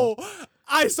 Oh,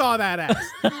 I saw that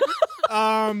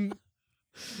ass.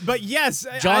 But yes,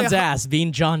 Jon's ass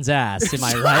being Jon's ass. Am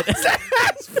I right?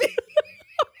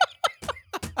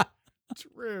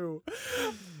 True.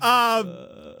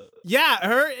 Yeah,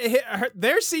 her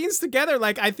their scenes together,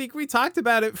 like I think we talked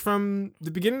about it from the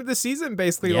beginning of the season,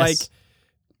 basically. Yes.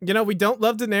 Like, we don't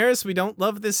love Daenerys, we don't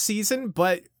love this season,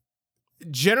 but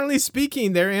generally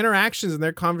speaking, their interactions and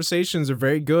their conversations are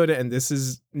very good, and this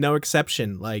is no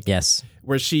exception. Like, yes,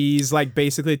 where she's like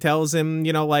basically tells him,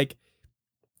 like,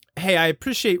 hey, I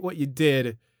appreciate what you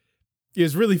did. It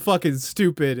was really fucking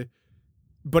stupid,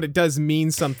 but it does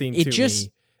mean something to me.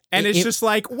 And it's just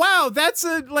like, wow, that's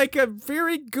a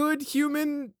very good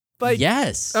human, like,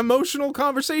 emotional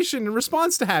conversation and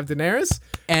response to have, Daenerys.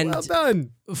 And well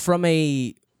done. From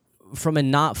a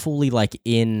not fully like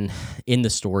in the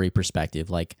story perspective,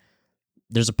 like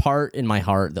there's a part in my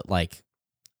heart that like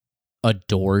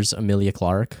adores Emilia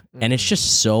Clarke, and it's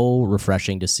just so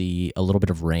refreshing to see a little bit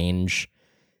of range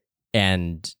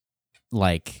and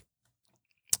like,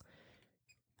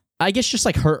 I guess just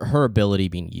like her ability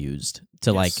being used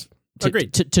to like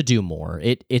to do more.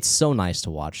 It's so nice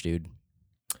to watch, dude.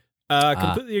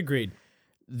 Completely agreed.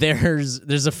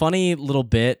 There's a funny little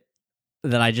bit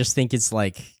that I just think it's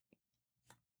like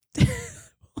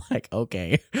like,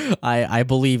 okay, I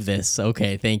believe this.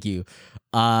 Okay, thank you.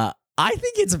 I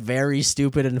think it's very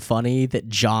stupid and funny that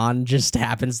Jon just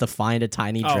happens to find a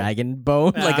tiny dragon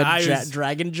bone, like a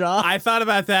dragon jaw. I thought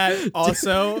about that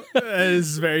also.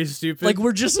 It's very stupid. Like,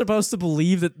 we're just supposed to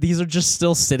believe that these are just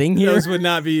still sitting here. Those would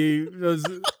not be those.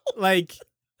 Like,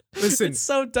 listen, it's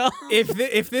so dumb.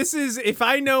 If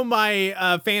I know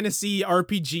my fantasy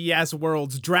RPG ass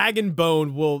worlds, dragon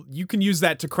bone you can use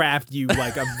that to craft you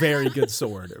like a very good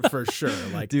sword for sure.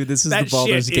 Like, dude, this is the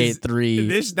Baldur's Gate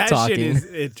 3 talking.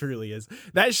 It truly is.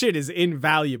 That shit is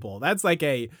invaluable. That's like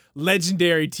a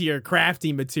legendary tier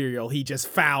crafting material he just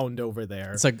found over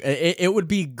there. It's like it would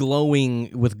be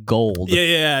glowing with gold.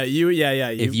 Yeah.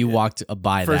 If you walked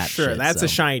by for that, sure. shit, That's a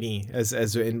shiny, as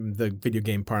in the video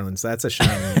game parlance. That's a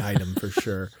shiny item for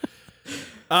sure.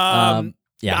 Yeah,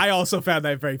 I also found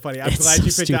that very funny. I'm glad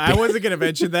you picked that. I wasn't gonna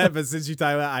mention that, but since you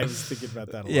talked about it, I was thinking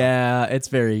about that a lot. Yeah, it's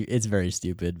very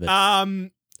stupid. But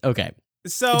okay.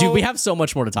 So, dude, we have so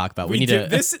much more to talk about. We need to.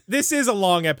 This is a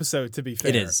long episode, to be fair.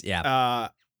 It is, yeah.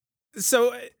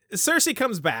 So Cersei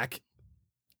comes back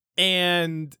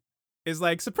and is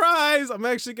like, "Surprise! I'm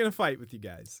actually gonna fight with you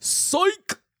guys."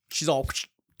 Psych! She's all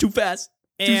too fast,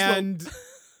 and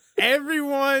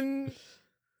everyone,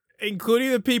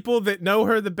 including the people that know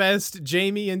her the best,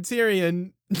 Jaime and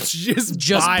Tyrion, just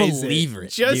believe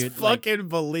it. Just dude, fucking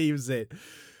believes it.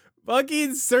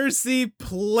 Fucking Cersei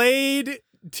played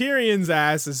Tyrion's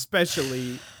ass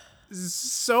especially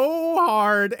so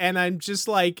hard, and I'm just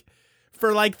like,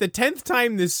 for like the 10th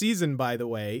time this season, by the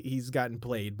way, he's gotten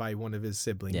played by one of his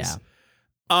siblings. Yeah.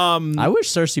 I wish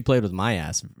Cersei played with my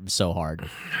ass so hard.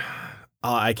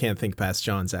 I can't think past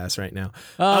John's ass right now.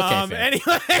 Oh, okay.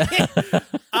 Anyway,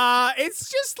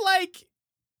 it's just like,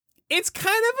 it's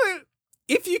kind of a,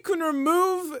 if you can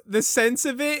remove the sense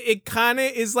of it, it kind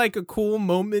of is like a cool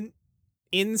moment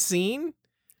in scene.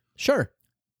 Sure.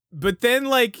 But then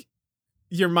like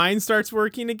your mind starts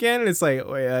working again, and it's like,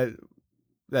 wait,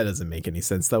 that doesn't make any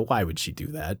sense though. Why would she do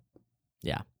that?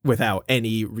 Yeah. without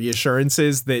any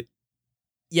reassurances that.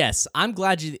 Yes, I'm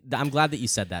glad that you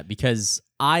said that, because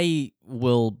I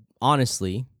will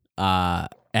honestly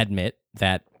admit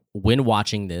that when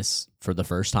watching this for the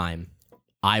first time,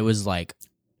 I was like,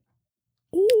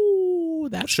 "Ooh,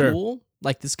 that's cool.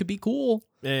 Like, this could be cool."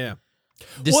 Yeah.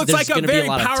 It's like a very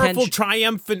powerful, tension.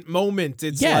 triumphant moment.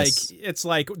 It's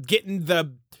like getting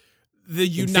the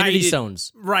United Infinity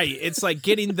Stones. Right. It's like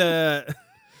getting the.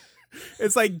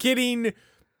 It's like getting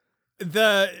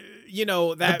the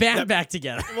the band back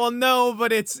together. Well, no,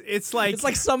 but it's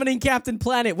like summoning Captain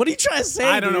Planet. What are you trying to say?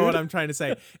 I don't know what I'm trying to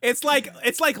say. It's like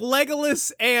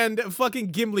Legolas and fucking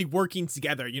Gimli working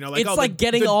together. Like it's like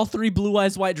getting all 3 Blue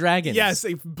Eyes White Dragons. Yes,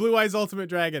 a Blue Eyes Ultimate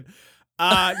Dragon.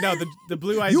 No, the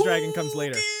Blue Eyes Dragon comes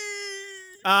later.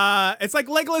 It's like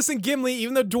Legolas and Gimli,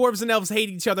 even though dwarves and elves hate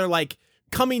each other, like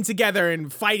coming together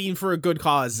and fighting for a good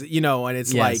cause, and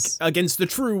it's like against the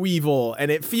true evil, and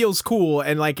it feels cool,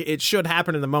 and like it should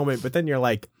happen in the moment, but then you're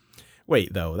like,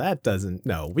 wait, though, that doesn't,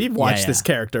 no, we've watched this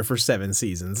character for 7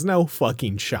 seasons, no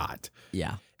fucking shot.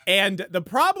 Yeah. And the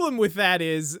problem with that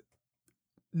is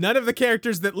none of the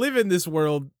characters that live in this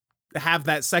world have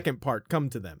that second part come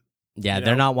to them. Yeah,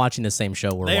 they're not watching the same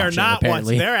show we're watching. They are not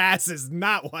apparently. watching. Their ass is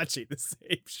not watching the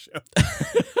same show.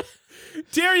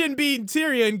 Tyrion being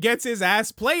Tyrion gets his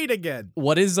ass played again.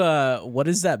 What is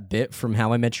that bit from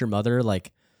How I Met Your Mother?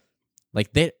 Like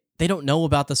they don't know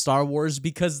about the Star Wars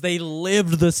because they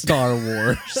lived the Star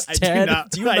Wars. Ted,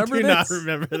 do you remember this? I do not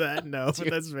remember that. No, but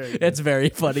that's very. It's very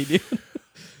funny, dude.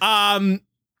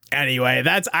 Anyway,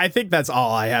 I think that's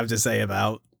all I have to say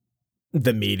about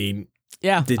the meeting.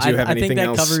 Yeah. Did you have anything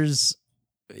else? I think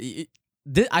that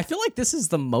covers. I feel like this is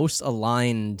the most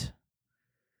aligned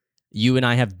you and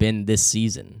I have been this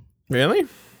season. Really?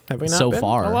 Have we not so been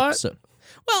far? A lot?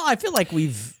 Well, I feel like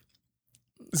we've.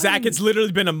 Zach, it's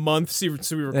literally been a month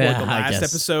since we recorded the last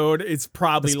episode. It's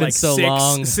probably like so 6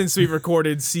 long. since we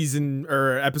recorded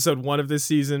episode 1 of this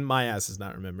season. My ass is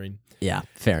not remembering. Yeah,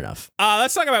 fair enough.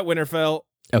 Let's talk about Winterfell.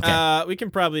 Okay. We can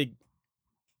probably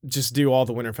just do all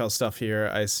the Winterfell stuff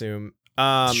here, I assume.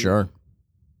 Sure.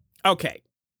 Okay.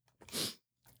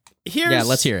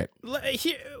 Let's hear it.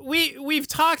 We've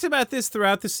talked about this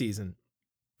throughout the season.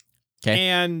 Okay.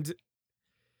 And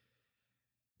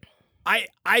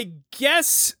I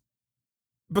guess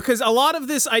because a lot of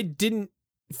this I didn't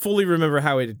fully remember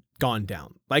how it had gone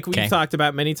down. Like we've talked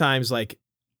about many times, like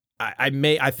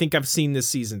I think I've seen this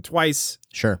season twice.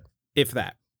 Sure. If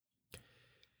that.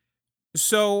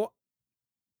 So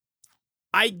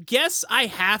I guess I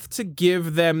have to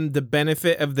give them the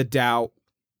benefit of the doubt.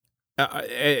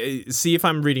 See if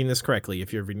I'm reading this correctly,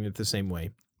 if you're reading it the same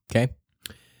way. Okay.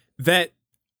 That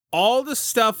all the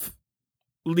stuff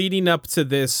leading up to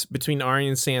this between Arya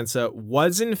and Sansa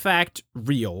was in fact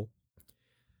real,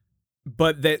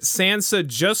 but that Sansa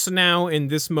just now in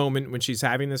this moment when she's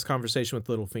having this conversation with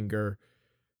Littlefinger,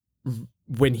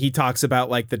 when he talks about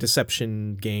like the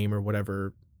deception game or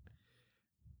whatever,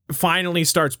 finally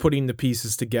starts putting the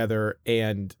pieces together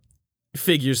and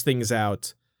figures things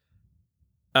out,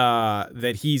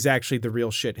 that he's actually the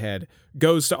real shithead,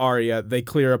 goes to Arya, they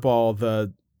clear up all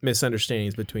the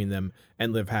misunderstandings between them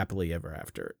and live happily ever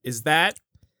after. Is that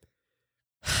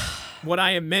what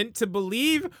I am meant to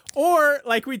believe? Or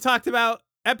like we talked about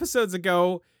episodes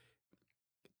ago,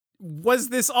 was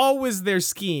this always their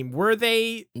scheme? Were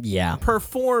they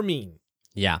performing?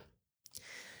 Yeah.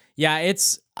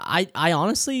 It's I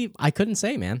honestly I couldn't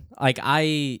say, man. Like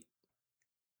I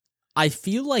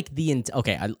feel like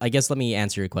I guess let me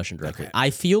answer your question directly. Okay. I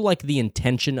feel like the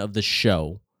intention of the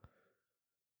show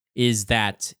is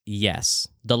that, yes,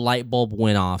 the light bulb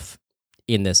went off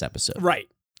in this episode. Right.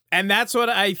 And that's what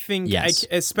I think, yes.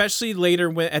 Especially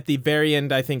later at the very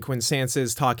end, I think when Sansa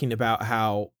is talking about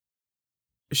how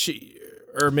she,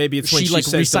 or maybe it's when she like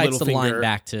says recites to the line Littlefinger,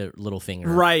 back to Littlefinger.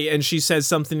 Right, and she says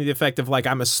something to the effect of like,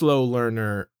 I'm a slow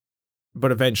learner,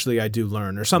 but eventually I do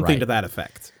learn, or something to that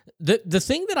effect. The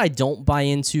thing that I don't buy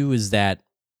into is that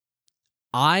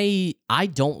I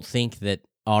don't think that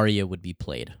Arya would be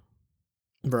played.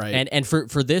 Right. And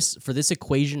for this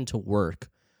equation to work,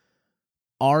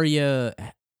 Arya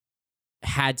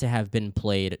had to have been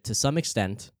played to some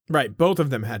extent. Right. Both of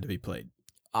them had to be played.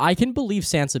 I can believe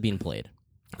Sansa being played.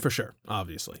 For sure,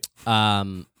 obviously.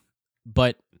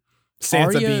 But Sansa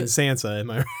Arya, being Sansa, am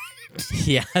I right?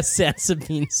 Yeah, Sansa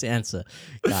being Sansa.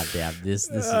 God damn, it's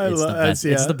the best.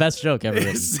 It's the best joke ever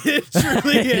written. It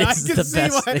truly is. I can see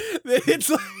why. It's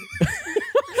like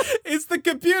it's the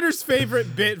computer's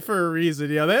favorite bit for a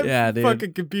reason. That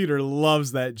fucking computer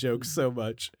loves that joke so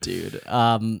much, dude.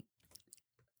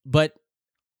 But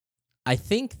I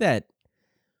think that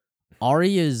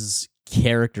Arya's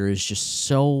character is just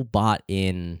so bought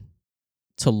in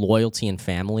to loyalty and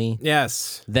family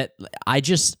Yes. that I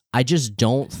just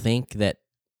don't think that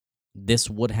this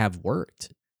would have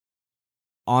worked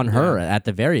on her at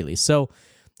the very least. So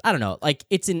I don't know. Like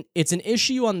it's an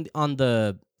issue on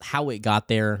the how it got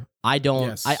there. I don't.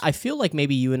 Yes. I feel like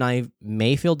maybe you and I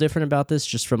may feel different about this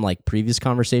just from like previous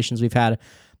conversations we've had.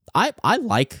 I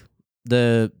like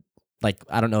the like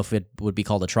I don't know if it would be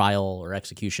called a trial or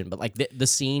execution, but like the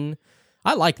scene.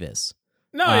 I like this.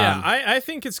 No, yeah, I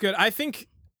think it's good. I think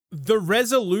the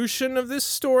resolution of this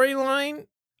storyline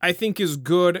I think is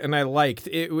good, and I liked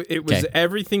it. It was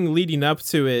everything leading up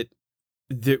to it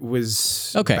that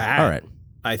was bad. All right.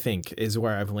 I think is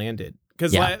where I've landed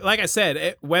because, like I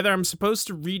said, whether I'm supposed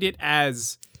to read it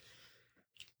as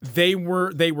they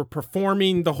were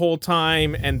performing the whole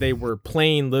time and they were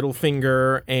playing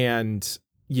Littlefinger and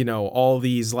all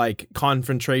these like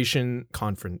confrontations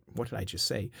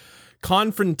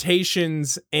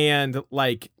and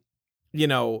like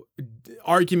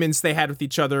arguments they had with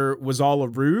each other was all a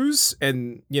ruse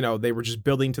and they were just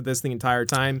building to this the entire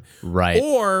time, right?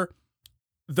 Or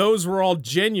those were all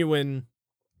genuine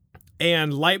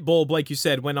and light bulb, like you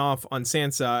said, went off on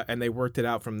Sansa and they worked it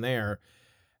out from there.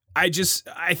 I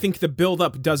think the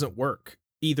buildup doesn't work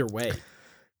either way.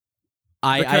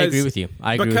 I agree with you.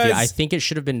 I think it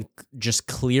should have been just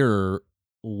clearer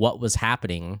what was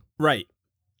happening. Right.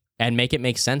 And make it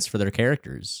make sense for their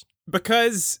characters.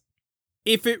 Because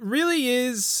if it really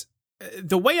is,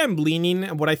 the way I'm leaning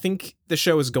and what I think the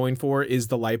show is going for is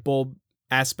the light bulb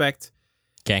aspect.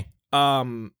 Okay.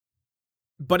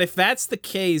 But if that's the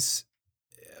case,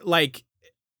 like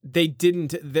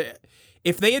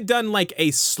if they had done like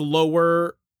a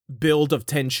slower build of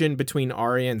tension between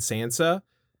Arya and Sansa,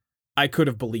 I could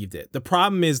have believed it. The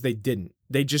problem is they didn't.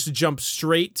 They just jumped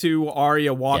straight to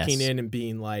Arya walking in and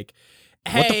being like,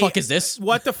 hey, what the fuck is this?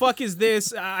 What the fuck is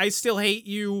this? I still hate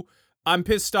you. I'm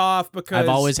pissed off because I've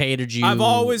always hated you. I've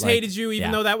always hated you,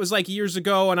 even though that was like years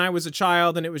ago and I was a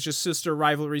child and it was just sister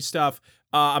rivalry stuff.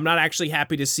 I'm not actually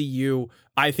happy to see you.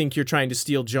 I think you're trying to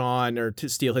steal Jon or to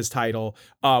steal his title.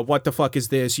 What the fuck is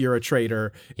this? You're a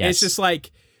traitor. Yes. It's just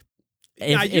like,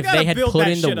 if they had put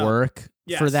in the work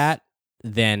for that,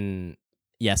 then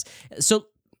yes. So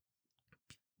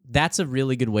that's a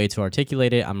really good way to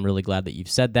articulate it. I'm really glad that you've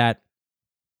said that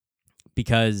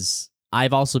because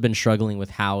I've also been struggling with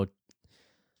how,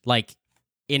 like,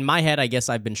 in my head, I guess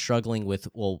I've been struggling with,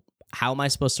 well, how am I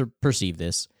supposed to perceive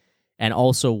this? And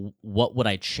also, what would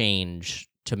I change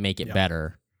to make it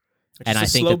better? And I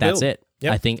think that's it.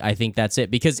 Yep. I think that's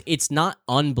it because it's not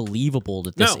unbelievable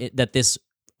that this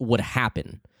would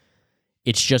happen.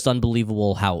 It's just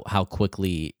unbelievable how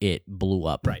quickly it blew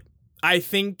up. Right. I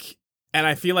think, and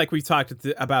I feel like we've talked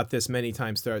about this many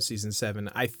times throughout season 7.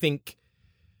 I think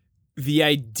the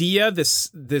idea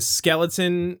this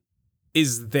skeleton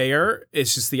is there.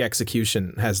 It's just the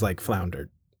execution has like floundered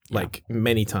like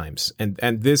many times, and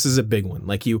this is a big one.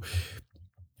 Like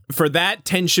for that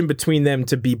tension between them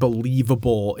to be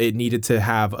believable, it needed to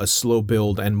have a slow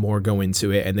build and more go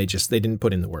into it, and they didn't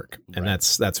put in the work, and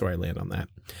that's where I land on that.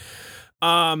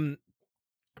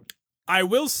 I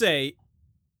will say,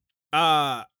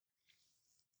 I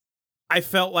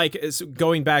felt like,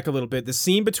 going back a little bit, the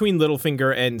scene between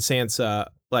Littlefinger and Sansa,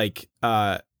 like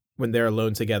when they're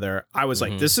alone together, I was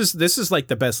like, this is like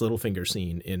the best Littlefinger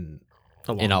scene in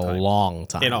a long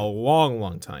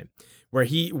time,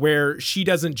 where she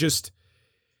doesn't just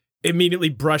immediately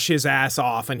brush his ass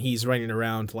off and he's running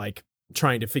around like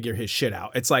trying to figure his shit out.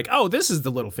 It's like, oh, this is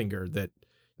the Littlefinger that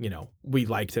we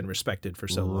liked and respected for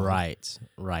so long. Right.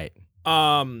 But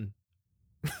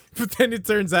then it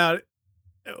turns out,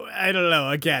 I don't know.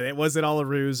 Again, it wasn't all a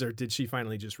ruse, or did she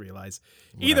finally just realize?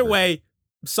 Whatever. Either way,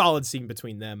 solid scene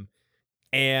between them,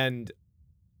 and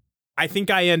I think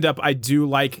I do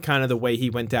like kind of the way he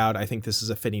went out. I think this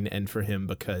is a fitting end for him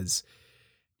because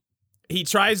he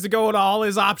tries to go to all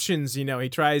his options. He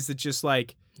tries to just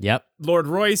like, Lord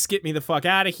Royce, get me the fuck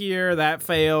out of here. That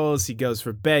fails. He goes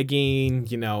for begging.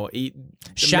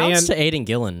 Shouts to Aidan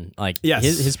Gillen. Like,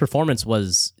 his performance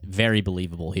was very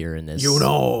believable here in this.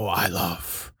 I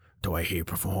love the way he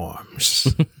performs.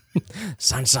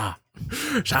 Sansa,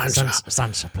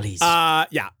 please.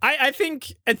 I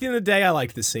think at the end of the day, I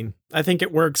like this scene. I think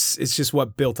it works. It's just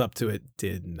what built up to it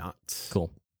did not. Cool.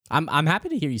 I'm happy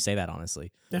to hear you say that,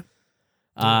 honestly. Yeah.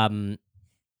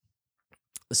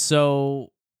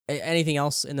 So, anything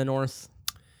else in the North?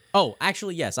 Oh,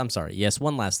 actually, yes. I'm sorry. Yes,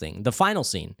 one last thing. The final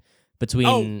scene between...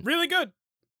 Oh, really good.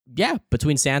 Yeah,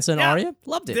 between Sansa and Arya.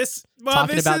 Loved it.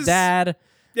 Talking about Dad,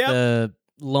 the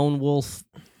lone wolf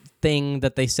thing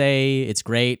that they say. It's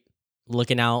great.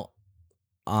 Looking out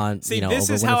on See, you know this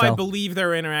over is how I Winterfell. believe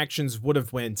their interactions would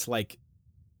have went like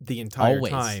the entire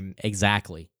Always time.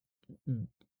 exactly.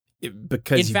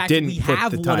 Because In you fact, didn't we put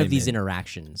have the one time of these in.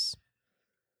 interactions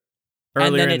Earlier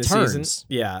and then in it the turns. season.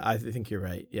 Yeah, I think you're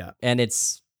right. Yeah. and it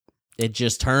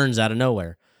just turns out of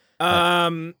nowhere.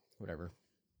 Whatever.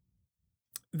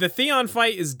 The Theon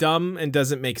fight is dumb and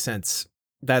doesn't make sense.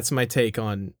 That's my take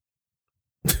on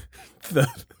the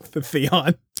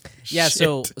Theon. Yeah,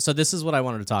 shit. so this is what I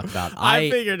wanted to talk about. I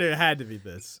figured it had to be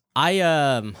this.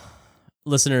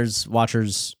 Listeners,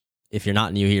 watchers, if you're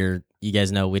not new here, you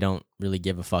guys know we don't really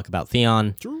give a fuck about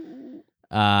Theon.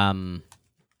 True.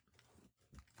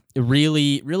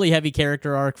 Really, really heavy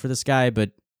character arc for this guy,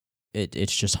 but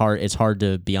it's just hard. It's hard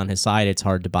to be on his side. It's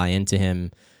hard to buy into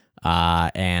him,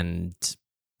 and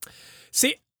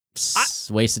see,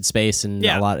 wasted space and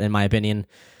a lot, in my opinion.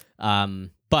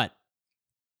 But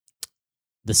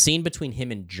the scene between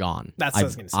him and Jon, that's what I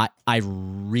was gonna say. I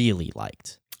really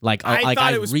liked. Like, I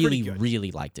thought it was really, pretty good.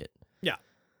 really liked it. Yeah.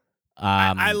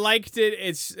 I liked it.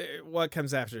 It's what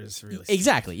comes after is really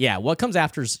exactly. Yeah, what comes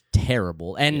after is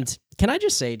terrible. And can I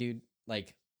just say, dude,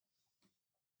 like,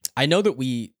 I know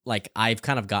that I've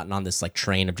kind of gotten on this like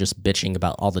train of just bitching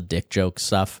about all the dick joke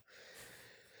stuff.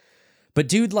 But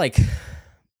dude, like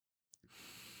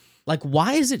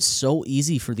why is it so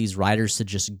easy for these writers to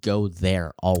just go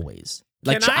there always?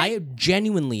 Like, I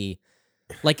genuinely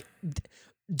like.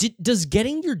 Does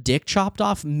getting your dick chopped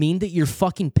off mean that your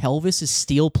fucking pelvis is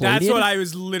steel plated? That's what I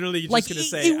was literally just gonna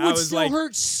say. It would still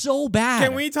hurt so bad.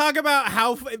 Can we talk about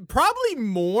how probably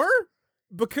more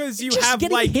because you just have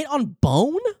getting like hit on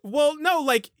bone? Well, no,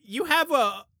 like you have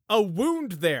a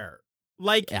wound there.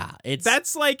 Like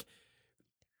that's like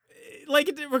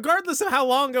regardless of how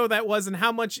long ago that was and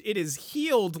how much it is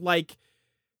healed, like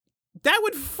that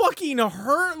would fucking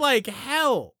hurt like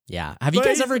hell. Yeah. Have you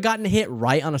guys ever gotten hit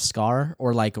right on a scar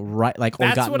or or gotten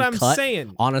cut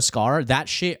on a scar? That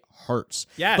shit hurts.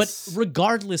 Yes. But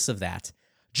regardless of that,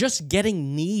 just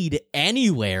getting kneed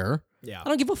anywhere. Yeah. I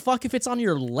don't give a fuck if it's on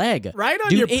your leg. Right on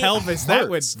dude, your pelvis, that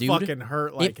would dude. fucking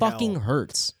hurt like it fucking hell.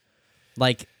 Hurts.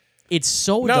 Like, it's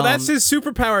so No, dumb. that's his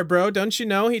superpower, bro. Don't you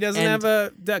know? He doesn't have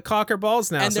that cock or balls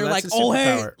now. And so they're that's like, his oh,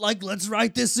 hey, superpower. like, let's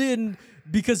write this in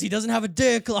because he doesn't have a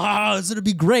dick. It's going to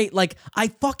be great. Like, I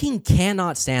fucking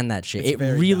cannot stand that shit. It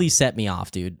really set me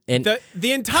off, dude. And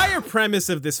the entire premise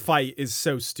of this fight is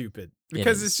so stupid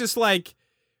because it's just like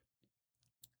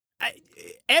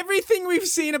everything we've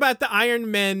seen about the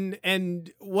Iron Men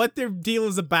and what their deal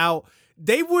is about,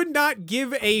 they would not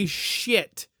give a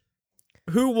shit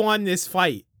who won this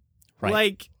fight. Right.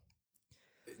 Like,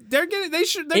 they're gonna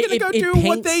go do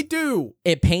what they do.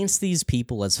 It paints these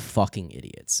people as fucking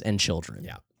idiots and children.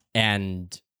 Yeah.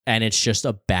 And it's just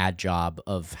a bad job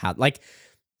of how, like,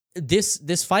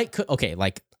 this fight could, okay,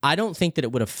 like, I don't think that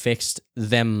it would have fixed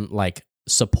them, like,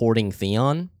 supporting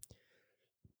Theon.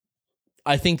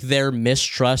 I think their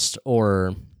mistrust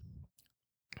or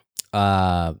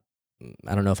I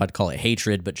don't know if I'd call it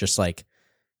hatred, but just like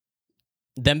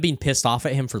them being pissed off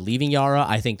at him for leaving Yara,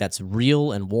 I think that's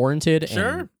real and warranted.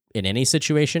 Sure. In any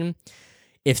situation.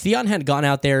 If Theon had gone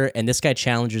out there and this guy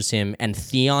challenges him and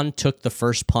Theon took the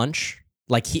first punch,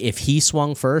 like if he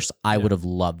swung first, I would have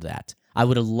loved that. I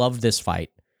would have loved this fight.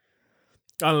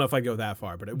 I don't know if I'd go that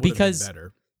far, but it would have been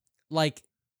better. Like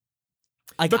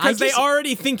because they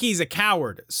already think he's a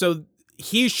coward, so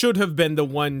he should have been the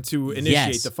one to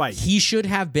initiate the fight. He should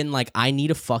have been like, I need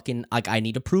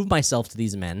to prove myself to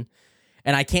these men,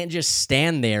 and I can't just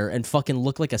stand there and fucking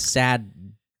look like a sad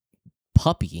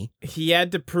puppy. He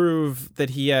had to prove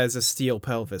that he has a steel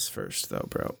pelvis first, though,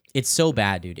 bro. It's so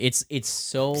bad, dude. It's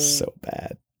so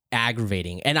bad,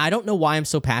 aggravating, and I don't know why I'm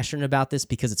so passionate about this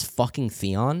because it's fucking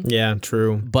Theon. Yeah,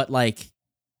 true. But like,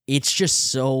 it's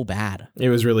just so bad. It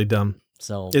was really dumb.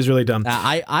 So it's really dumb.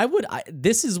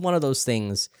 This is one of those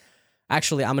things.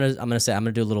 Actually, I'm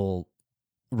gonna do a little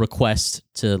request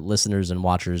to listeners and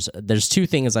watchers. There's two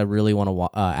things I really want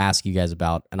to ask you guys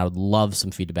about, and I would love some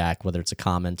feedback, whether it's a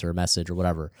comment or a message or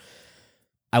whatever.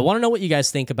 I want to know what you guys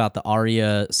think about the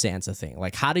Arya Sansa thing.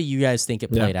 Like, how do you guys think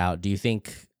it played out? Do you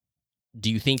think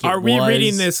Are we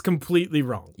reading this completely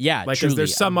wrong? Yeah, like, truly,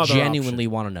 there's some other genuinely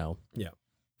want to know. Yeah.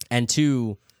 And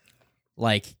two,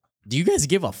 like, do you guys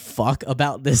give a fuck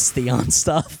about this Theon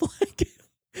stuff? Like,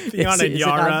 Theon and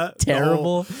Yara,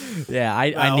 terrible. Yeah,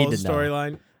 I need to know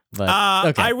storyline. But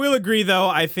okay. I will agree, though.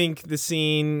 I think the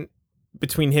scene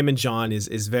between him and Jon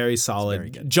is very solid. Very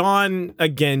good. Jon,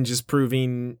 again, just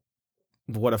proving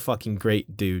what a fucking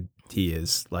great dude he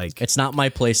is. Like, it's not my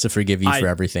place to forgive you for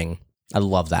everything. I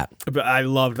love that. But I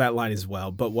love that line as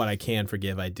well. But what I can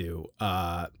forgive, I do.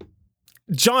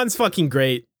 Jon's fucking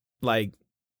great. Like,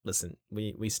 listen,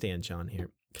 we stand Jon here.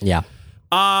 Yeah.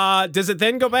 Does it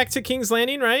then go back to King's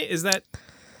Landing, right? Is that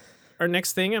our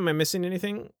next thing? Am I missing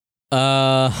anything?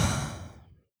 I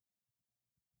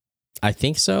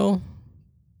think so.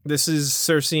 This is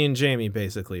Cersei and Jaime,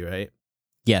 basically, right?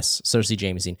 Yes, Cersei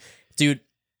Jaime scene. Dude,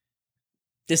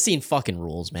 this scene fucking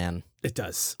rules, man. It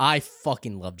does. I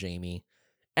fucking love Jaime.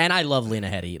 And I love Lena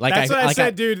Headey. That's what I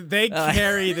said, dude. They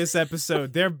carry this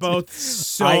episode. They're both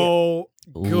so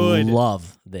good.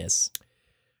 Love this.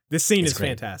 This scene is great.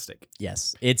 fantastic.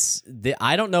 Yes.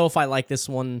 I don't know if I like this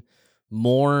one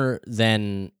more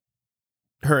than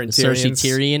her and Cersei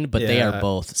Tyrion, but they are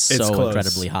both so close.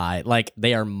 incredibly high. Like,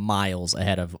 they are miles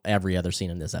ahead of every other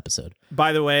scene in this episode.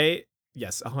 By the way,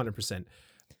 yes, 100%.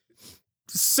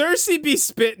 Cersei be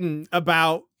spitting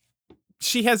about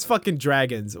she has fucking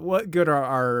dragons. What good are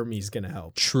our armies gonna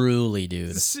help? Truly,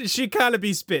 dude. She kind of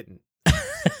be spitting.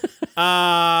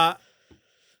 I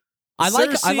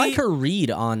like her read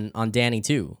on Dany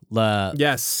too.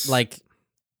 Yes. Like,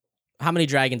 how many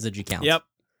dragons did you count? Yep.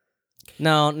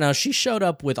 No, she showed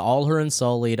up with all her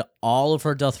Unsullied, all of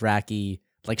her Dothraki.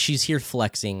 Like, she's here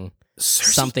flexing.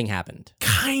 Cersei Something happened.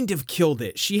 Kind of killed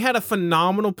it. She had a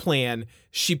phenomenal plan.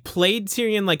 She played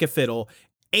Tyrion like a fiddle.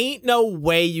 Ain't no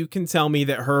way you can tell me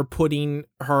that her putting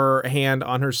her hand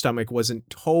on her stomach wasn't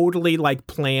totally like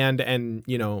planned and,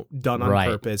 done on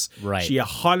purpose. Right. She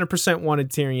 100% wanted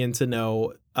Tyrion to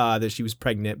know that she was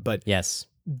pregnant, but yes,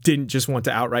 didn't just want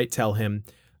to outright tell him.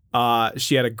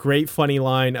 She had a great funny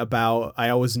line about, I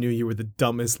always knew you were the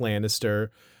dumbest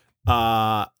Lannister.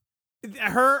 Her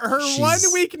one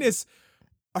weakness,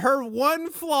 her one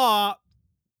flaw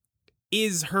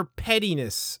is her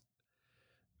pettiness.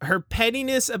 Her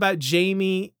pettiness about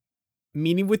Jaime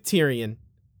meeting with Tyrion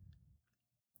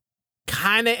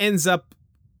kind of ends up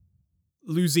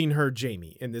losing her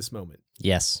Jaime in this moment.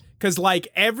 Yes. Because like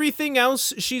everything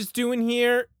else she's doing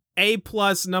here, A+,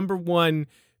 number one,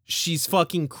 she's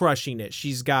fucking crushing it.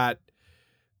 She's got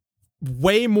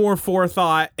way more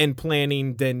forethought and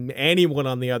planning than anyone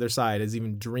on the other side has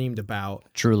even dreamed about.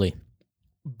 Truly.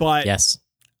 But yes,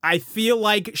 I feel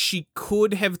like she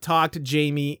could have talked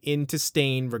Jaime into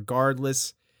staying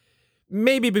regardless.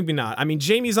 Maybe not. I mean,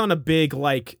 Jaime's on a big,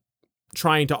 like,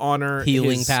 trying to honor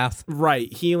healing path.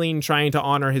 Right. Healing, trying to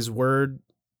honor his word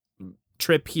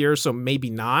trip here. So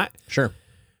maybe not. Sure.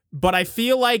 But I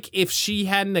feel like if she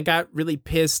hadn't got really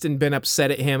pissed and been upset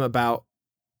at him about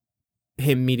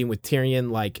him meeting with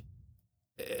Tyrion, like,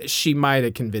 she might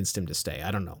have convinced him to stay. I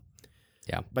don't know.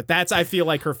 Yeah. But that's, I feel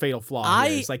like, her fatal flaw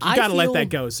here. It's like, you gotta let that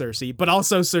go, Cersei. But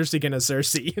also Cersei gonna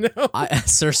Cersei,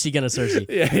 Cersei gonna Cersei.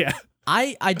 Yeah.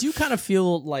 I do kind of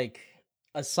feel like,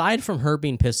 aside from her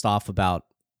being pissed off about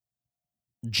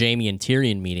Jaime and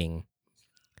Tyrion meeting,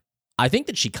 I think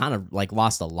that she kind of like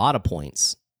lost a lot of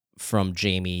points from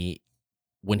Jaime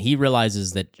when he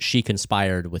realizes that she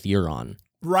conspired with Euron.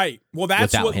 Right. Well,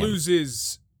 that's what him.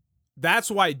 loses. That's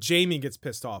why Jaime gets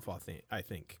pissed off, I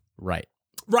think. Right.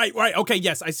 Right. Okay,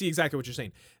 yes, I see exactly what you're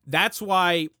saying. That's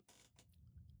why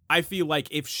I feel like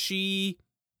if she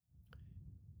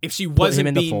wasn't put him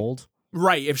in the fold.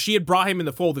 Right, if she had brought him in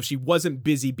the fold, if she wasn't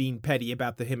busy being petty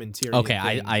about the him and Tyrion Okay,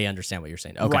 thing, I understand what you're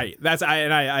saying. Okay. Right.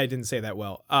 I didn't say that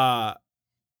well.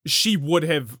 She would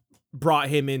have brought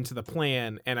him into the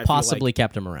plan and possibly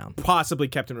kept him around.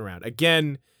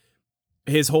 Again,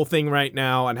 his whole thing right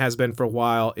now and has been for a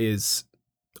while is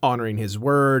honoring his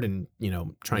word and,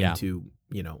 trying to,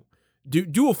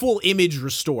 do a full image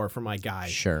restore for my guy.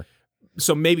 Sure.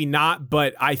 So maybe not,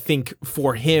 but I think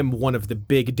for him, one of the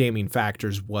big damning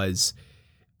factors was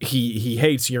he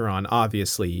hates Euron,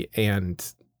 obviously, and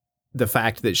the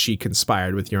fact that she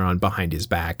conspired with Euron behind his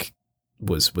back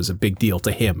was a big deal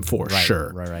to him for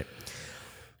sure. Right.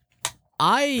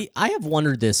 I have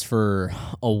wondered this for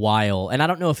a while, and I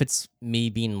don't know if it's me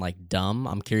being like dumb.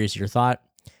 I'm curious your thought.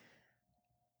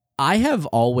 I have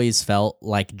always felt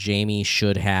like Jaime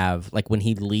should have, like, when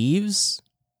he leaves,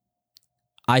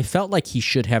 I felt like he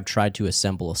should have tried to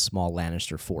assemble a small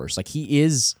Lannister force. Like, he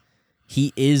is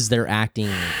their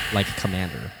acting, like,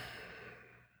 commander.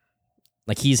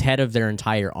 Like, he's head of their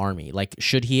entire army. Like,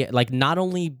 should he, like, not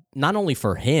only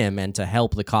for him and to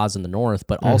help the cause in the North,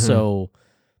 but also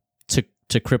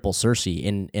to cripple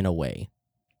Cersei in a way.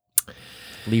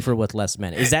 Leave her with less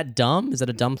men. Is that dumb? Is that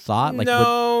a dumb thought? Like,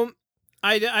 no,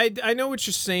 I know what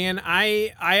you're saying.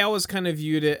 I always kind of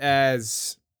viewed it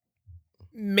as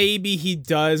maybe he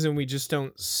does and we just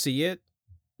don't see it.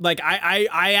 Like, I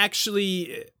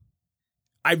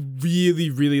really,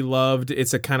 really loved,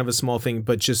 it's a kind of a small thing,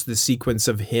 but just the sequence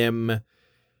of him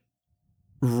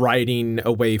riding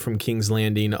away from King's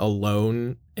Landing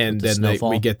alone, and then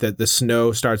we get the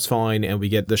snow starts falling, and we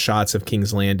get the shots of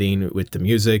King's Landing with the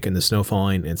music and the snow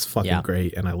falling. It's fucking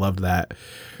great, and I loved that.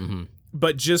 Mm-hmm.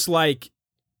 But just like,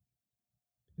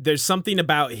 there's something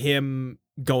about him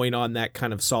going on that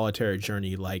kind of solitary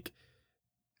journey, like,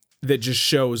 that just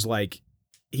shows like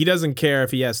he doesn't care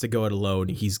if he has to go it alone.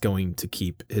 He's going to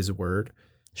keep his word.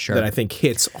 Sure. That I think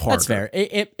hits hard. That's fair.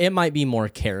 It might be more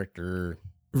character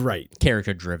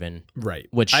driven. Right.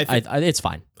 Which it's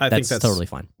fine. I think that's totally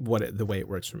fine. The way it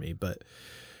works for me. But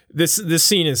this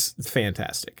scene is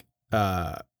fantastic.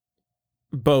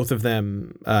 Both of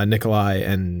them, Nikolai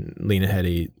and Lena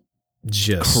Headey,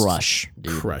 just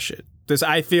crush it.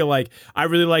 I feel like I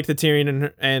really like the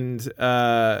Tyrion and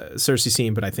Cersei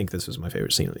scene, but I think this was my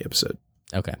favorite scene of the episode.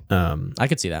 Okay. I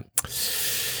could see that.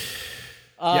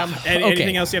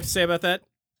 Anything else you have to say about that?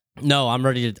 No, I'm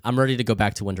ready to go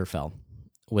back to Winterfell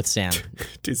with Sam.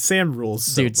 Dude, Sam rules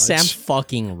so much. Sam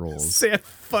fucking rules. Sam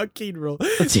fucking rules.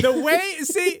 The way,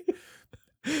 see,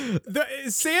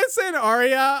 Sansa and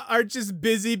Arya are just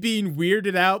busy being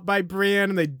weirded out by Bran,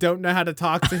 and they don't know how to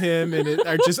talk to him, and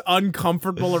are just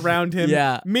uncomfortable around him.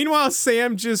 Yeah. Meanwhile,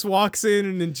 Sam just walks in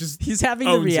and then he's having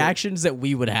the reactions that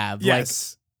we would have.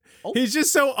 Yes. Like, he's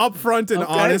just so upfront and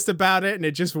honest about it, and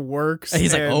it just works. And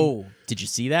he's like, "Oh, did you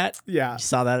see that? Yeah, you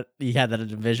saw that? You had that in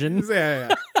vision."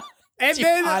 Yeah. And dude,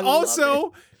 then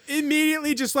also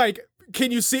immediately just like,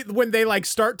 can you see when they like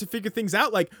start to figure things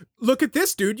out? Like, look at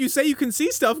this, dude. You say you can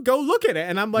see stuff. Go look at it.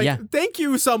 And I'm like, thank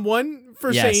you, someone,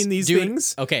 for saying these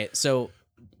things. Okay, so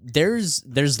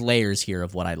there's layers here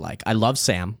of what I like. I love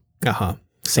Sam.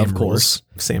 Sam of course.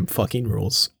 Sam fucking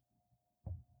rules.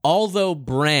 Although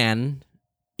Bran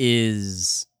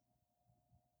is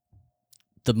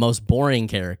the most boring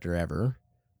character ever.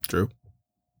 True.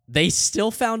 They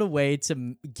still found a way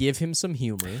to give him some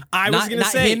humor. I was going to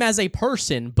say, not him as a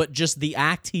person, but just the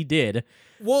act he did.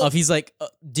 Well, he's like,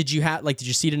 did you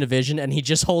see it in a vision? And he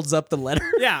just holds up the letter.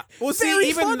 Yeah. Well, see,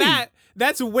 even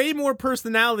that's way more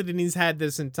personality than he's had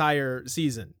this entire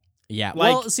season. Yeah.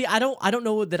 Like, well, see, I don't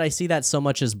know that I see that so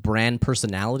much as Bran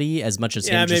personality as much as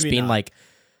him just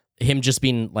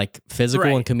being like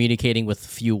physical and communicating with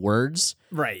few words.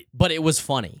 Right. But it was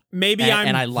funny. Maybe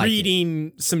I'm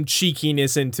reading some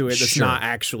cheekiness into it that's not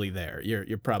actually there.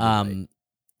 You're probably right.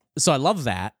 So I love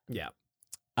that. Yeah.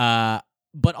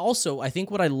 But also I think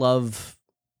what I love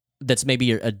that's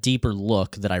maybe a deeper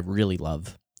look that I really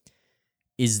love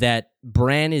is that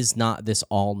Bran is not this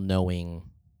all-knowing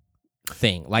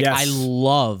thing. Like, I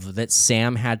love that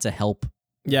Sam had to help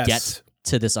get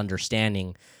to this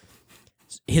understanding.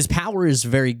 His power is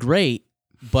very great,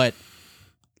 but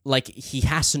like he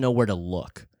has to know where to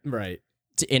look, right?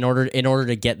 In order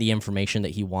to get the information that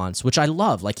he wants, which I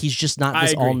love. Like, he's just not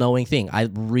this all-knowing thing. I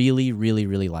really, really,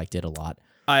 really liked it a lot.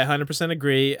 I 100%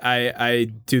 agree. I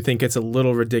do think it's a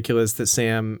little ridiculous that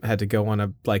Sam had to go on a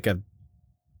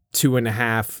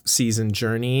 2.5 season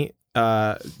journey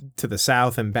to the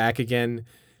south and back again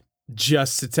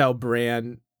just to tell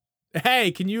Bran,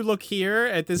 hey, can you look here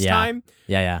at this time?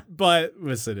 Yeah. But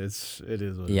listen, it is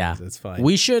what it is. It's fine.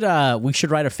 We should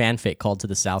write a fanfic called To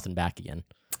the South and Back Again.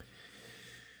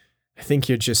 I think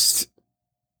you're just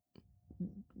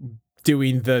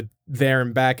doing the there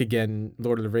and back again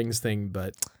Lord of the Rings thing,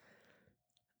 but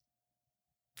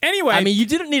anyway. I mean, you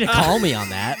didn't need to call me on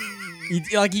that.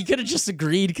 You could have just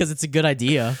agreed because it's a good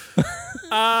idea.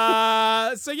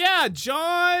 So yeah,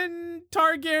 Jon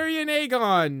Targaryen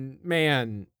Aegon,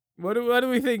 man. What do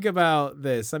we think about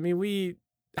this? I mean,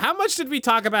 how much did we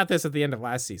talk about this at the end of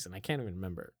last season? I can't even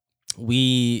remember.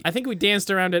 I think we danced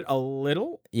around it a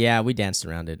little. Yeah, we danced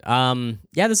around it.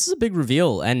 Yeah, this is a big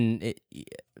reveal, and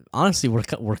honestly,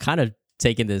 we're kind of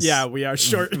taking this. Yeah, we are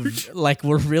short. Like,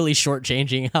 we're really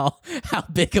shortchanging how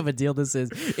big of a deal this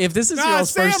is. If this is your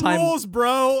first time, Sam rules,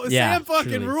 bro. Yeah, Sam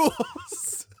fucking truly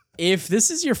rules. If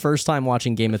this is your first time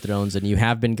watching Game of Thrones and you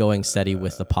have been going steady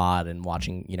with the pod and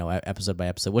watching, episode by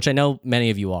episode, which I know many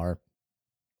of you are,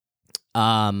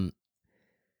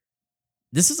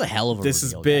 this is a hell of a This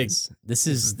reveal, is big. guys. This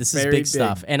is big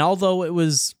stuff. And although it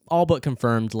was all but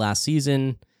confirmed last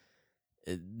season,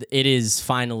 it is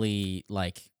finally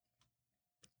like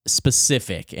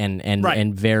specific and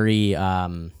very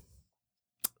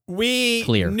we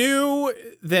clear. Knew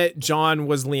that Jon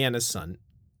was Lyanna's son.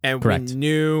 And Correct. We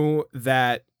knew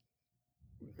that,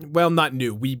 well, not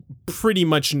knew. We pretty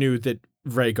much knew that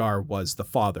Rhaegar was the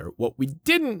father. What we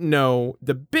didn't know,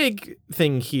 the big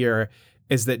thing here,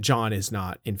 is that Jon is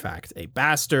not, in fact, a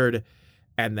bastard,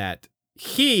 and that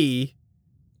he,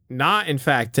 not in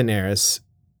fact Daenerys,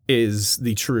 is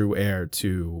the true heir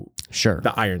to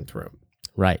the Iron Throne.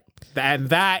 Right. And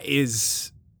that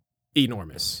is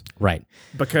enormous. Right.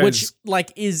 Because which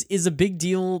like is a big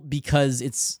deal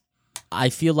because I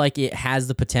feel like it has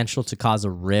the potential to cause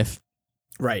a rift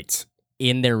right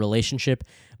in their relationship,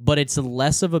 but it's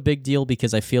less of a big deal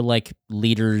because I feel like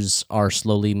leaders are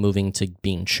slowly moving to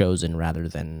being chosen rather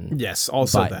than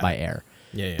also by air.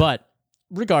 Yeah. But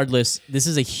regardless, this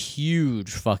is a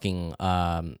huge fucking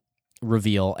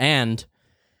reveal, and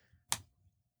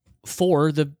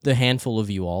for the handful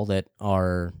of you all that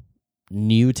are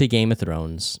new to Game of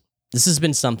Thrones, this has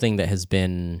been something that has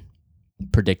been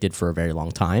predicted for a very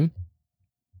long time.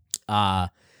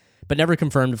 But never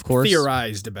confirmed, of course.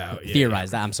 Theorized about. Yeah,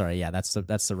 Theorized. I'm sorry. Yeah, that's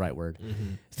the right word.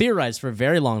 Mm-hmm. Theorized for a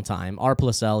very long time. R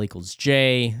plus L equals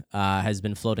J has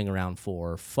been floating around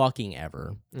for fucking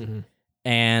ever. Mm-hmm.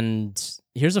 And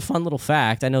here's a fun little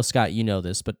fact. I know, Scott, you know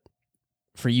this, but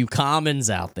for you commons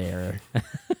out there,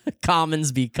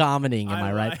 commons be commoning, am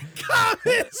I right?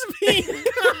 Commons be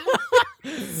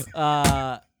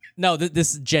no,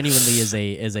 this genuinely is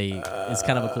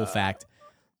kind of a cool fact.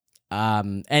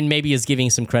 And maybe is giving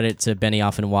some credit to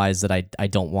Benioff and Wise that I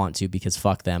don't want to because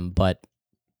fuck them, but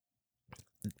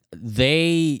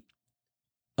they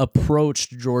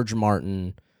approached George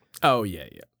Martin. Oh, yeah.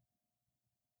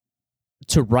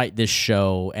 To write this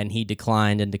show, and he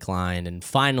declined, and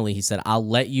finally he said, I'll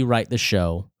let you write the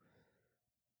show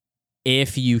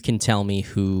if you can tell me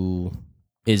who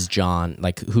is John,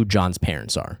 like who John's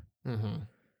parents are. Mm-hmm.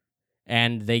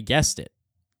 And they guessed it.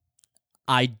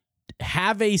 I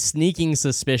have a sneaking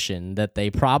suspicion that they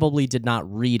probably did not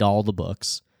read all the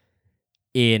books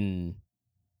in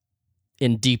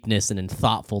deepness and in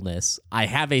thoughtfulness. I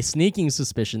have a sneaking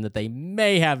suspicion that they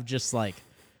may have just like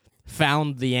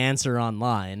found the answer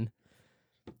online.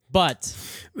 But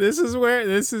this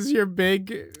is your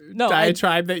big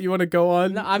diatribe that you want to go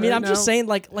on. No, I mean, I'm just saying,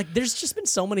 like there's just been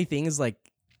so many things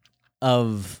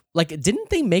didn't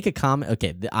they make a comment?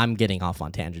 Okay, I'm getting off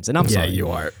on tangents, and I'm sorry. Yeah, you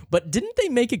are. But didn't they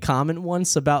make a comment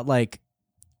once about like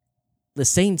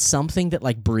saying something that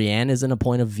like Brienne isn't a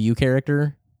point of view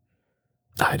character?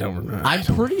 I don't remember. I'm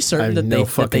pretty certain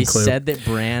that they said that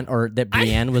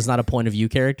Brienne was not a point of view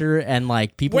character, and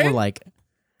like people were like,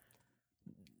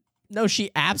 "No, she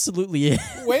absolutely is."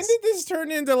 When did this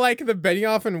turn into like the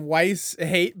Benioff and Weiss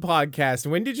hate podcast?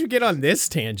 When did you get on this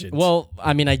tangent? Well,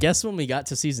 I mean, I guess when we got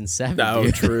to season 7. No,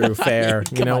 dude. true, fair.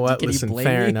 You know what? Listen,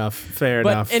 fair enough. Fair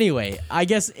enough. But anyway, I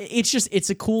guess it's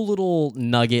a cool little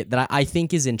nugget that I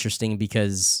think is interesting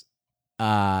because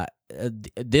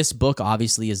this book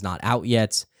obviously is not out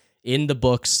yet. In the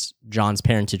books, John's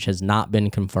parentage has not been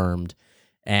confirmed,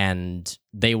 and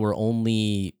they were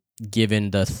only given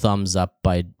the thumbs up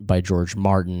by George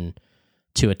Martin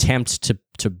to attempt to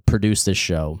produce this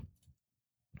show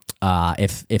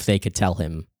if they could tell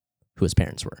him who his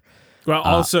parents were. Well,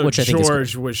 also,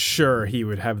 George was sure he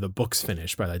would have the books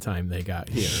finished by the time they got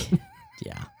here.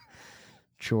 Yeah.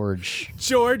 George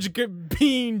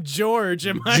being George,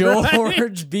 am I right?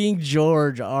 George being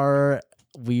George, are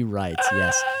we right?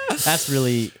 Yes. That's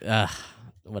really...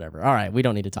 whatever. All right, we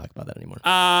don't need to talk about that anymore.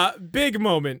 Big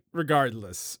moment,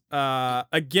 regardless.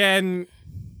 Again,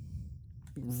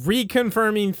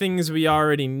 reconfirming things we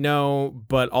already know,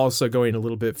 but also going a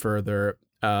little bit further,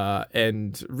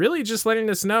 and really just letting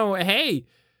us know, hey,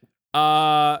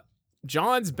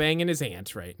 John's banging his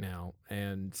aunt right now,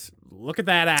 and look at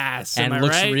that ass. And am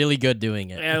looks I right? really good doing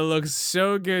it. It looks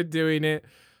so good doing it.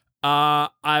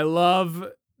 I love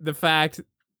the fact.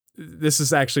 This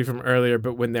is actually from earlier,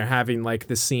 but when they're having like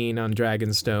the scene on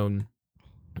Dragonstone,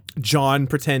 John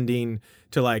pretending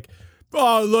to like,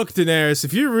 oh, look, Daenerys,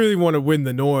 if you really want to win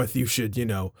the North, you should,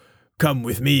 come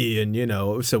with me,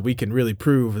 and, so we can really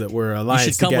prove that we're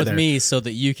alliance together. You should come with me so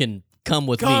that you can come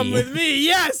with me. Come with me,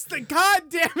 yes! The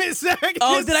goddamn it, Zach!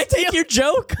 Oh, did I take your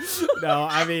joke? No,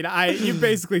 I mean, you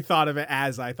basically thought of it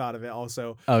as I thought of it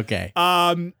also. Okay.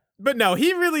 But no,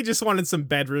 he really just wanted some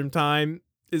bedroom time,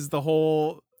 is the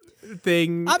whole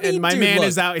thing. I mean, and my man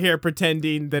is out here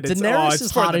pretending that it's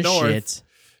Daenerys for the North. Shit,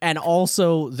 and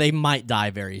also they might die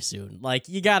very soon. Like,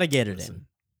 you gotta get it in.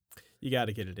 You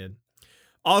gotta get it in.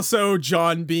 Also,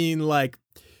 John being like,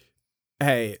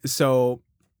 hey, so,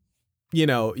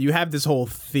 you have this whole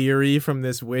theory from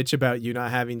this witch about you not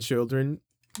having children.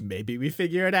 Maybe we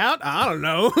figure it out. I don't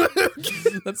know.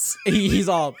 He's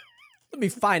all, let me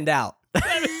find out.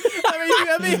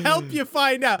 Let me help you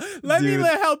find out. Let me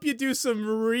help you do some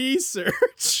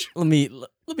research. Let me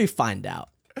find out.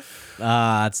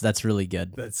 That's really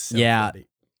good. That's so funny.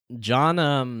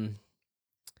 John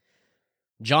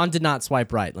did not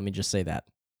swipe right. Let me just say that.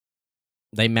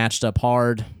 They matched up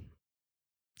hard,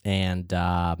 and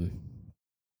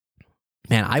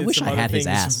Man, I wish I had his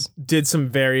ass. Did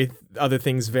some other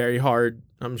things very hard,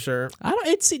 I'm sure.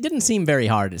 It didn't seem very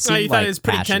hard. It seemed you thought like it was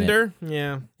pretty passionate. tender?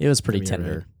 Yeah. It was pretty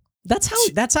tender.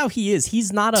 Right. That's how he is.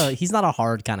 He's not a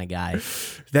hard kind of guy.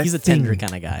 He's a tender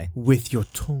kind of guy. With your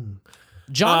tongue.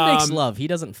 John makes love. He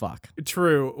doesn't fuck.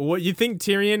 True. What you think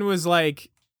Tyrion was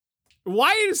like?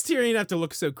 Why does Tyrion have to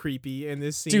look so creepy in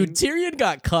this scene? Dude, Tyrion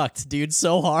got cucked, dude,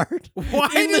 so hard.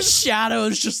 The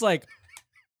shadows, just like...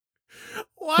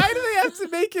 Why do they have to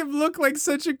make him look like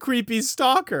such a creepy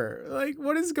stalker? Like,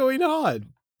 what is going on?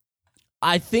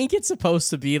 I think it's supposed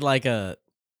to be like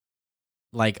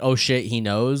oh shit, he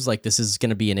knows, like this is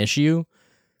gonna be an issue.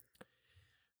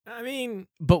 I mean...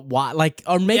 But why, like,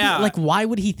 or maybe, like, why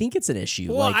would he think it's an issue?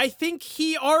 Well, like, I think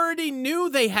he already knew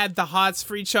they had the hots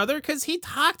for each other because he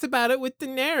talked about it with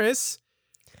Daenerys.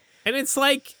 And it's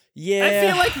like... Yeah. I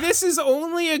feel like this is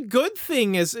only a good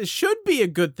thing, it should be a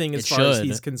good thing as far as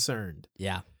he's concerned.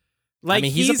 Yeah. Like, I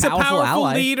mean, he's a powerful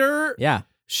leader. Yeah.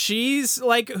 She's,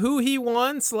 like, who he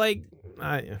wants. Like,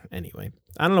 anyway.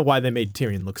 I don't know why they made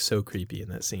Tyrion look so creepy in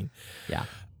that scene. Yeah.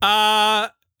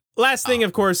 Last thing,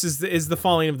 of course, is the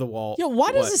falling of the wall. Yo,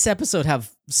 why does this episode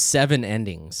have 7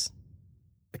 endings?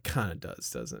 It kind of does,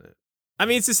 doesn't it? I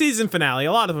mean, it's a season finale.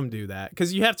 A lot of them do that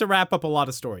because you have to wrap up a lot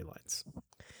of storylines.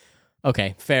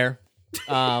 Okay, fair.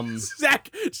 Zach,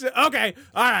 okay,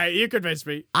 all right, you convinced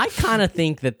me. I kind of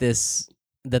think that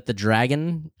the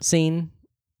dragon scene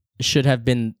should have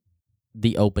been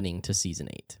the opening to season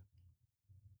 8.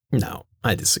 No,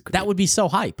 I disagree. That would be so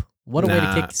hype. What a way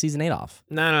to kick season 8 off.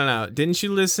 No. Didn't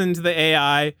you listen to the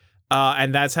AI?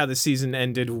 And that's how the season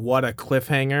ended. What a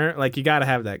cliffhanger. Like, you got to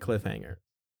have that cliffhanger.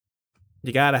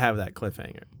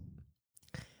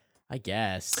 I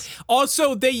guess.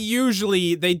 Also,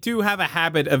 they do have a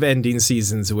habit of ending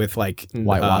seasons with, like,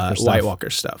 White Walker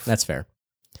stuff. That's fair.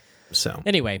 So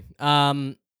anyway,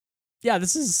 yeah,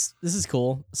 this is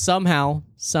cool. Somehow,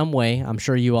 some way, I'm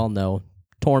sure you all know,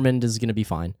 Tormund is going to be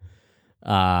fine.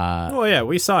 Oh yeah,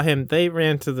 we saw him. They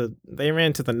ran to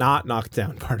the not knocked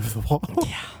down part of the wall.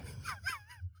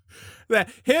 Yeah.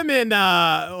 Him and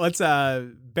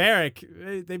Barrack,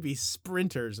 they'd be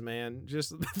sprinters, man.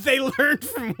 Just they learned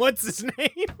from what's his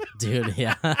name, dude.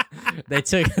 Yeah, they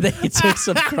took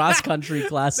some cross country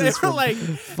classes. They were from like,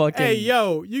 fucking. Hey,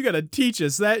 yo, you gotta teach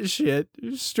us that shit.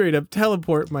 Straight up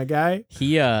teleport, my guy.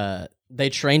 They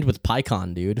trained with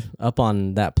PyCon, dude, up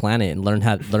on that planet and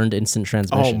learned instant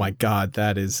transmission. Oh my god,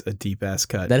 that is a deep ass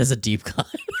cut. That is a deep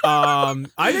cut.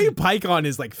 I think PyCon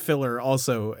is like filler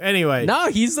also. Anyway. No,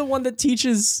 he's the one that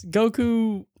teaches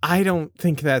Goku. I don't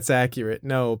think that's accurate.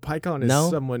 No, PyCon is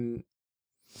someone.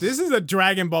 This is a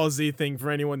Dragon Ball Z thing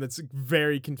for anyone that's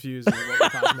very confused as to what we're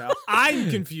talking about. I'm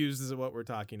confused as to what we're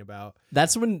talking about.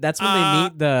 That's when they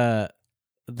meet the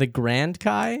Grand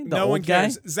Kai, the no old one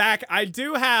cares. guy. Zach, I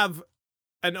do have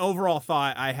an overall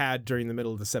thought I had during the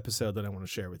middle of this episode that I want to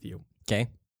share with you. Okay.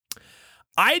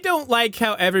 I don't like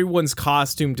how everyone's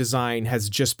costume design has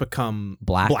just become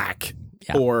black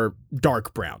or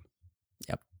dark brown.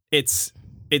 Yep. It's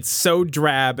so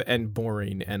drab and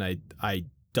boring, and I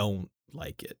don't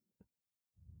like it.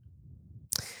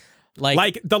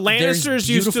 Like the Lannisters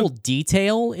used to... beautiful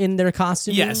detail in their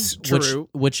costuming. Yes, true.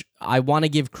 Which I want to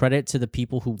give credit to the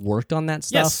people who worked on that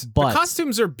stuff. Yes, but the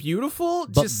costumes are beautiful.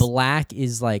 But black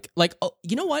is like oh,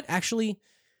 you know what? Actually,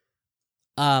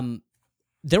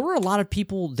 there were a lot of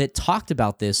people that talked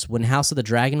about this when House of the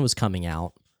Dragon was coming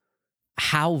out.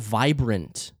 How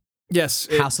vibrant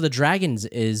House of the Dragons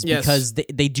is, because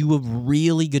they do a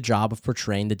really good job of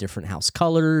portraying the different house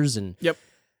colors and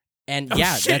And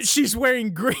shit, she's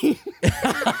wearing green.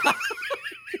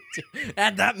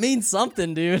 that means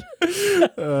something, dude.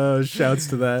 Shouts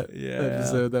to that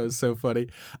episode. That was so funny.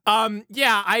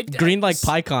 Green like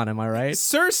PyCon, am I right?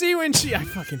 Cersei, I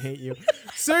fucking hate you.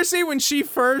 Cersei, when she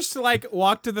first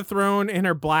walked to the throne in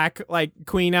her black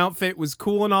queen outfit, was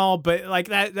cool and all, but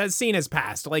that scene has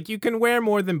passed. Like, you can wear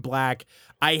more than black.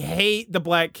 I hate the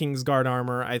Black Kingsguard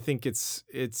armor. I think it's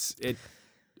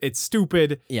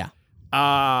stupid. Yeah.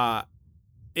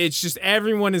 It's just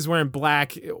everyone is wearing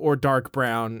black or dark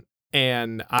brown,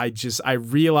 and I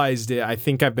realized it. I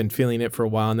think I've been feeling it for a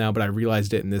while now, but I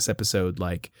realized it in this episode.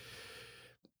 Like,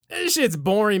 this shit's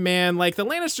boring, man. Like, the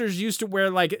Lannisters used to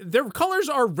wear, their colors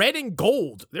are red and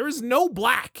gold. There is no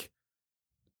black.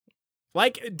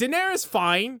 Like, Daenerys,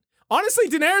 fine. Honestly,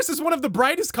 Daenerys is one of the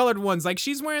brightest colored ones. Like,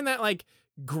 she's wearing that,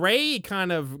 gray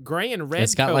and red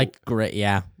It's got, coat.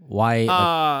 Gray,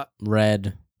 white,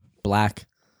 red, black.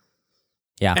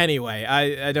 Yeah. Anyway,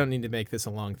 I don't need to make this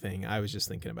a long thing. I was just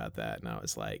thinking about that, and I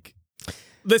was like,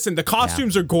 listen, the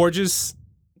costumes are gorgeous.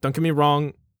 Don't get me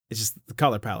wrong. It's just the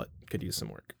color palette could use some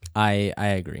work. I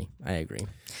agree.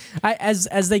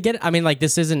 As they get, I mean, like,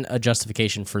 this isn't a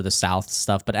justification for the South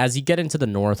stuff, but as you get into the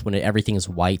North, when everything is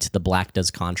white, the black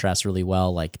does contrast really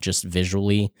well, like just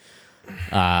visually.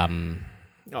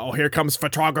 Oh, here comes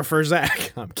photographer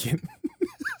Zach. I'm kidding.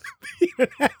 Being an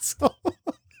asshole.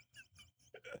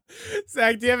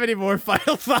 Zach, do you have any more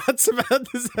final thoughts about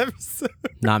this episode?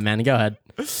 Nah, man, go ahead.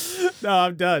 No,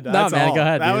 I'm done. That's man, all. go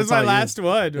ahead. That Dude. was my last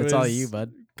one. That's all you,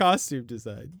 bud. Costume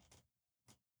design.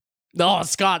 Oh,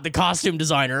 Scott, the costume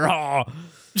designer. Oh.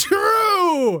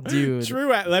 True, dude. True.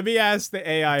 Let me ask the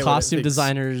AI. Costume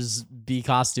designers be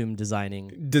costume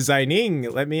designing.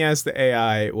 Let me ask the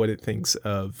AI what it thinks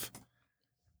of.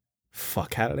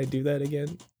 Fuck. How did I do that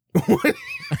again?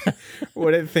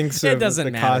 What it thinks of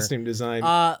the costume design.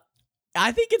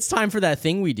 I think it's time for that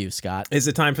thing we do, Scott. Is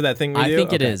it time for that thing we do? I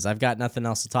think it is. I've got nothing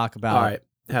else to talk about. All right.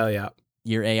 Hell yeah.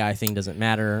 Your AI thing doesn't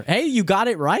matter. Hey, you got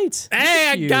it right. Hey,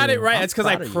 I got it right. That's because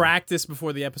I practiced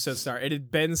before the episode started. It had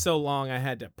been so long I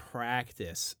had to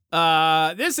practice.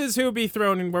 This is Who Be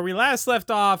Thrown In, where we last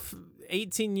left off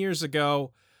 18 years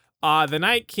ago. The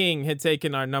Night King had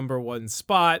taken our number one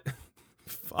spot,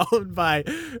 followed by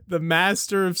the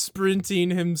master of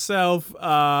sprinting himself,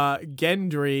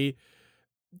 Gendry.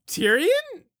 Tyrion?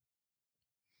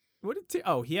 What did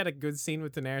he had a good scene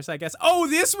with Daenerys, I guess. Oh,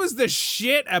 this was the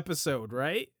shit episode,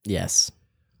 right? Yes.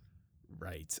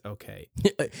 Right. Okay.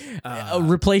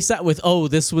 Replace that with,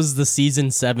 this was the season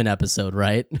 7 episode,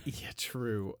 right? Yeah,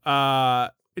 true.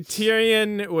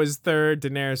 Tyrion was 3rd,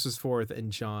 Daenerys was 4th,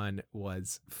 and Jon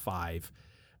was 5.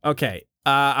 Okay.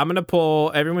 I'm gonna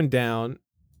pull everyone down.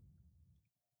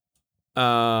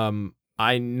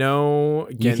 I know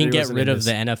Gendry you can get rid of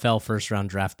the NFL first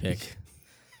round draft pick.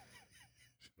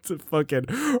 It's a fucking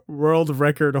world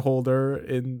record holder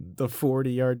in the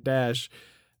 40-yard dash.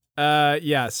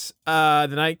 Yes. The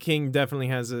Night King definitely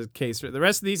has a case for the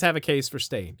rest of these have a case for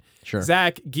staying. Sure.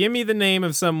 Zach, give me the name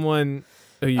of someone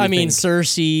who you think...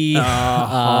 Cersei,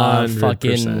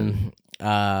 fucking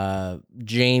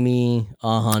Jamie,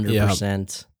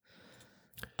 100%.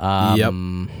 Yep.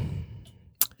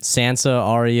 Sansa,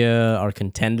 Arya are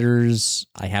contenders.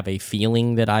 I have a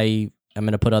feeling that I'm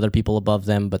going to put other people above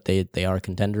them, but they are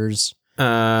contenders.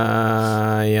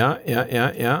 Yeah.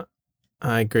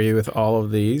 I agree with all of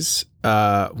these.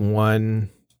 One,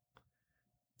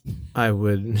 I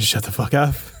would shut the fuck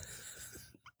up.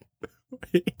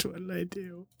 Wait, what did I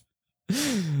do?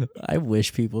 I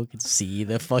wish people could see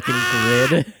the fucking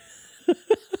grid.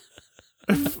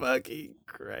 Fucking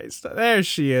Christ. There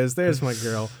she is. There's my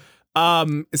girl.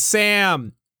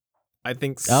 Sam. I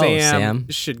think Sam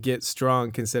should get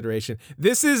strong consideration.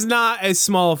 This is not a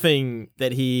small thing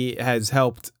that he has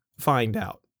helped find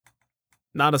out.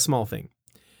 Not a small thing.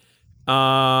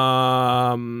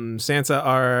 Sansa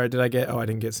did I get? Oh, I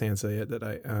didn't get Sansa yet, did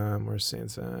I? Where's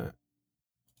Sansa?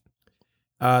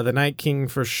 The Night King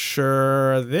for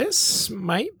sure. This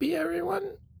might be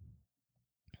everyone.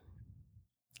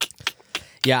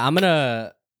 Yeah, I'm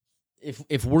gonna.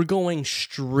 If we're going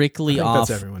strictly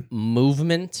off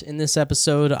movement in this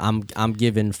episode, I'm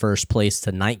giving first place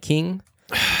to Night King.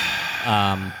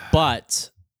 But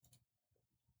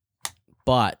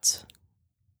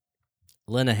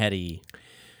Lena Headey.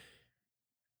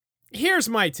 Here's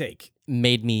my take.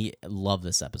 Made me love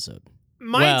this episode.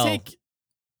 My take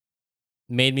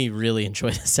made me really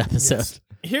enjoy this episode. Yes.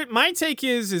 Here, my take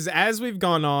is as we've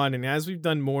gone on and as we've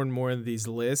done more and more of these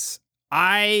lists,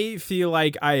 I feel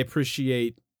like I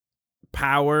appreciate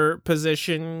power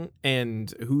position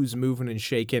and who's moving and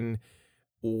shaking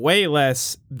way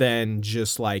less than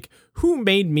just like who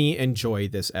made me enjoy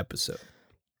this episode.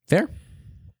 Fair.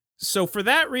 So for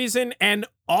that reason, and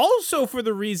also for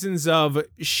the reasons of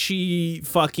she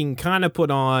fucking kind of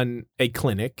put on a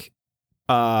clinic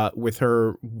with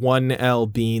her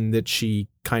 1L being that she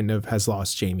kind of has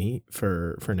lost Jamie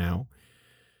for now.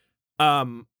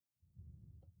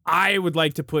 I would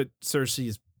like to put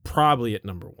Cersei's probably at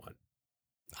number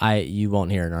 1. You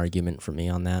won't hear an argument from me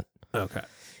on that. Okay.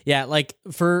 Yeah, like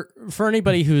for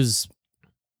anybody who's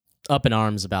up in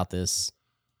arms about this,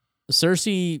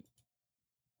 Cersei,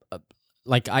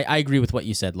 like I agree with what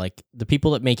you said. Like the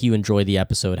people that make you enjoy the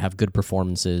episode have good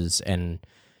performances and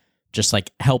just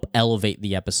like help elevate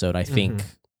the episode, I think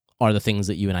are the things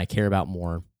that you and I care about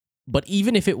more. But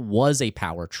even if it was a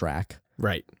power track,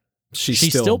 right. She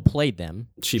still played them.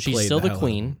 She's still the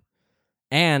queen.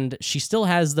 And she still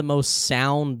has the most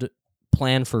sound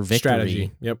plan for victory.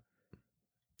 Strategy. Yep.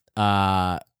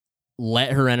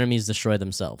 Let her enemies destroy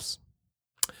themselves.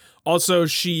 Also,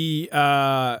 she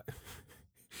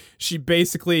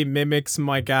basically mimics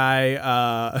my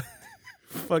guy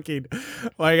Fucking,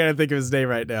 why I gotta think of his name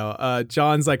right now?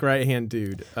 John's like right hand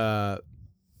dude.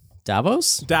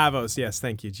 Davos? Davos. Yes,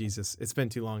 thank you, Jesus. It's been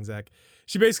too long, Zach.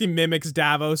 She basically mimics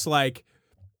Davos like,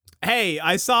 hey,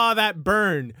 I saw that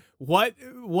burn. What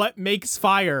makes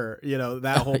fire? You know,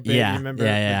 that whole bit. Yeah, Remember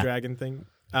yeah. the dragon thing?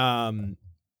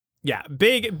 Yeah,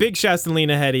 big shouts to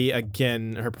Lena Headey.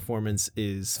 Again, her performance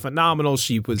is phenomenal.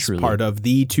 She was Truly. part of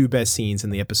the 2 best scenes in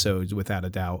the episodes, without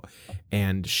a doubt.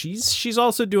 And she's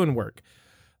also doing work.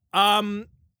 I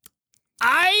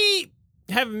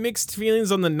have mixed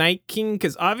feelings on the Night King,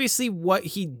 because obviously what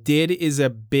he did is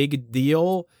a big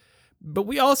deal. But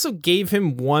we also gave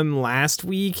him one last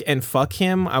week, and fuck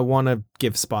him, I want to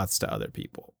give spots to other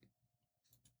people.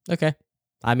 Okay.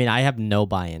 I mean, I have no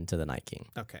buy-in to the Night King.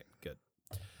 Okay, good.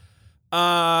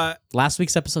 Last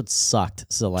week's episode sucked,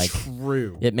 so like,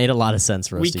 true. It made a lot of sense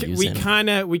for us to use we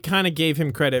him. We kind of gave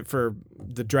him credit for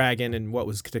the dragon and what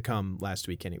was to come last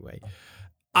week anyway.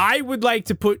 I would like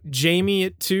to put Jamie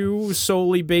at 2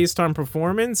 solely based on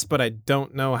performance, but I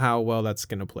don't know how well that's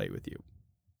going to play with you.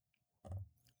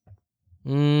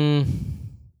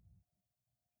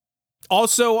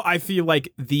 Also, I feel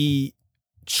like the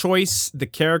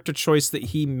character choice that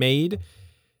he made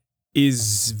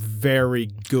is very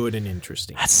good and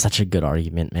interesting. That's such a good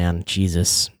argument, man.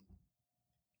 Jesus.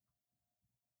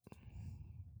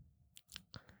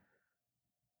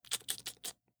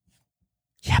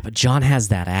 Yeah, but John has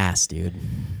that ass, dude.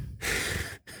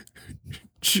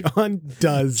 John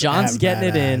does. John's getting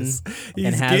it in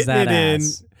and has that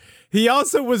ass. He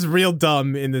also was real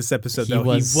dumb in this episode, though. He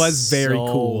was very so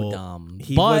cool. Dumb.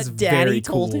 He but was Daddy very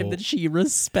told him cool. that she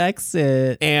respects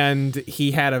it. And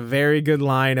he had a very good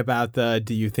line about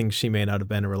do you think she may not have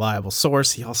been a reliable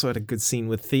source? He also had a good scene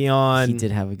with Theon. He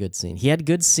did have a good scene. He had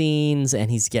good scenes,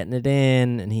 and he's getting it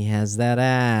in, and he has that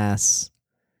ass.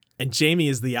 And Jamie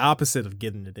is the opposite of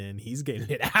getting it in. He's getting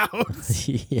it out.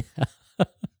 Yeah.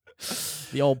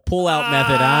 The old pull-out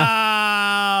method,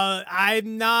 huh?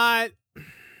 I'm not...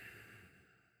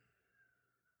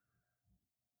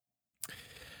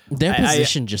 Their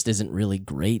position just isn't really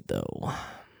great, though.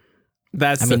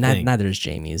 That's the thing. Neither is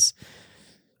Jamie's.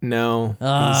 No, he's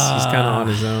kind of on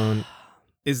his own.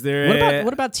 Is there?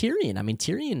 What about Tyrion? I mean,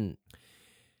 Tyrion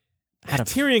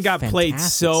got played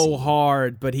so scene.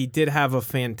 hard, but he did have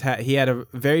he had a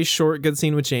very short, good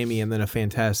scene with Jamie, and then a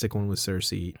fantastic one with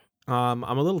Cersei. I'm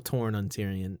a little torn on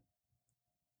Tyrion.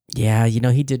 Yeah, he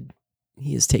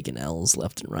is taking L's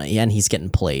left and right, and he's getting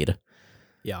played.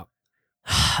 Yeah.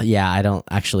 Yeah, I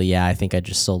think I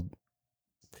just sold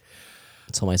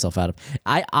myself out of.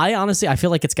 I honestly, I feel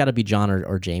like it's got to be John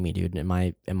or Jamie, dude. In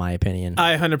my opinion,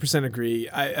 I 100% agree.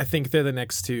 I think they're the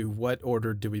next 2. What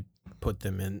order do we put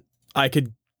them in? I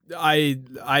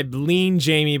lean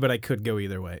Jamie, but I could go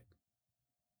either way.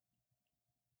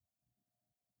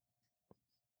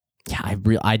 Yeah,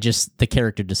 the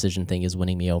character decision thing is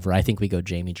winning me over. I think we go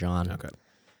Jamie John. Okay.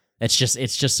 It's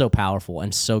just so powerful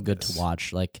and so good to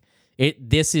watch. Like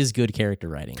this is good character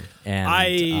writing, and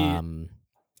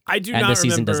I do and not this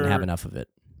season remember, doesn't have enough of it.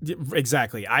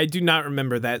 Exactly. I do not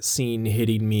remember that scene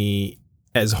hitting me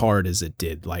as hard as it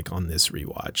did, like on this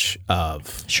rewatch of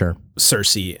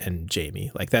Cersei and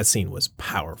Jamie. Like that scene was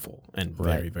powerful and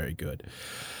very, very good.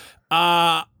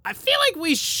 I feel like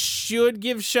we should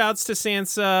give shouts to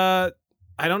Sansa.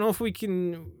 I don't know if we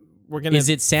can. Is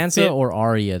it Sansa or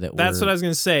Arya That's what I was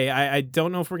gonna say. I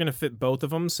don't know if we're gonna fit both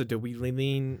of them. So do we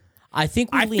lean? I think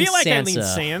I feel like Sansa. I lean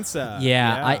Sansa.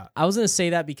 Yeah. I was gonna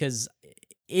say that because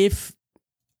if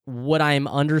what I'm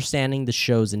understanding the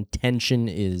show's intention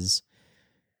is,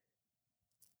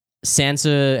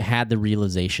 Sansa had the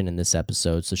realization in this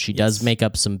episode, so she does make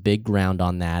up some big ground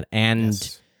on that.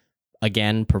 And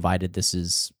again, provided this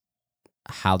is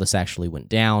how this actually went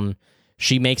down,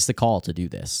 she makes the call to do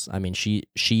this. I mean, she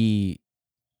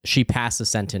passed the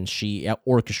sentence, she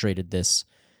orchestrated this,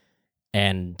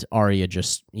 and Arya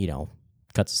just,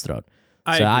 cuts his throat.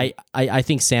 I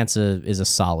think Sansa is a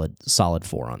solid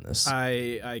 4 on this.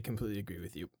 I completely agree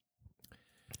with you.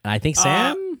 I think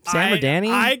Sam or Danny?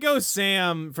 I go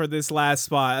Sam for this last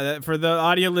spot. For the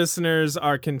audio listeners,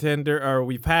 our contender, or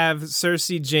we have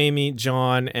Cersei, Jamie,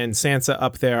 Jon, and Sansa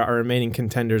up there. Our remaining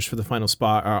contenders for the final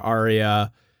spot are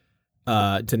Arya,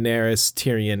 Daenerys,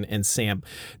 Tyrion, and Sam.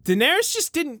 Daenerys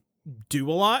just didn't do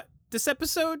a lot this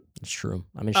episode. It's true.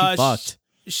 I mean, she fucked.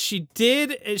 She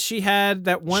did. She had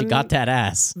that one. She got that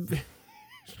ass.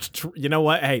 You know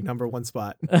what? Hey, number 1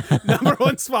 spot. Number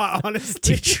 1 spot,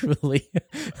 honestly. Dude, truly.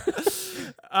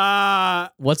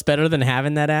 What's better than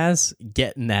having that ass?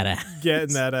 Getting that ass.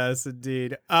 Getting that ass,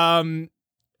 indeed.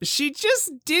 She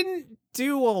just didn't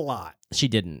do a lot. She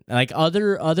didn't. Like,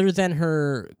 other than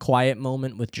her quiet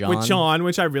moment with John.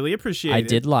 Which I really appreciated. I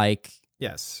did like.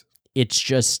 Yes. It's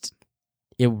just,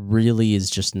 it really is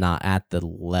just not at the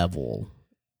level.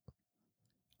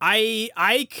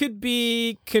 I could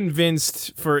be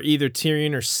convinced for either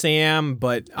Tyrion or Sam,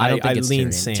 but I don't think it's lean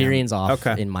Tyrion. Sam. Tyrion's off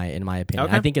in my opinion.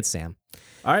 Okay. I think it's Sam.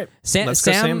 All right. Let's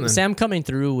go Sam, then. Sam coming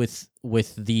through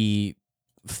with the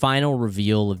final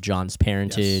reveal of John's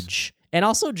parentage, and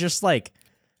also just like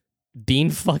being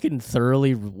fucking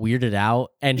thoroughly weirded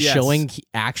out and showing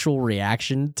actual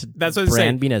reaction to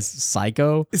Bran being a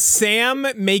psycho. Sam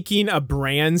making a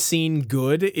Bran scene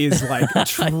good is like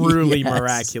truly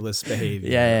miraculous behavior.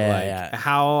 Yeah.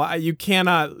 How you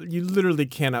literally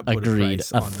cannot put Agreed, a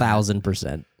price on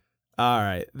 1,000%. All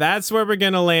right, that's where we're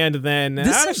gonna land. Then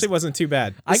that actually wasn't too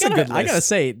bad. I gotta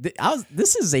say,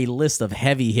 this is a list of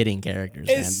heavy hitting characters,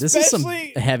 man. This is some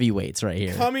heavyweights right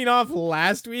here. Coming off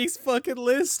last week's fucking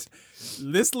list,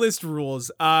 this list rules.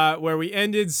 Where we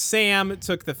ended, Sam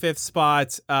took the 5th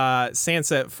spot.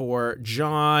 Sansa at 4.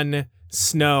 Jon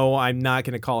Snow, I'm not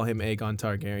gonna call him Aegon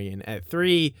Targaryen, at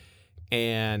 3.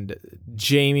 And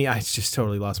Jaime, I just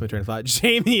totally lost my train of thought.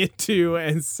 Jaime at 2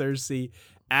 and Cersei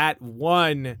at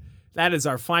 1. That is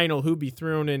our final Who Be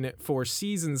Thrown In for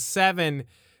season 7.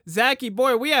 Zachy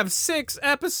boy, we have 6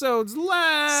 episodes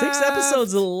left. 6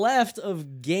 episodes left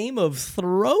of Game of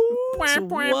Thrones.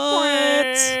 What?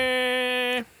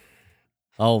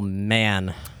 Oh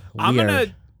man, I'm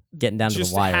gonna getting down to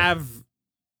the wire. Have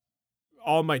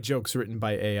all my jokes written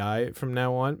by AI from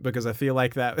now on, because I feel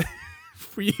like that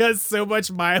we got so much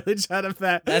mileage out of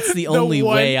that. That's the only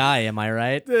way. Am I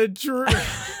right?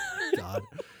 God.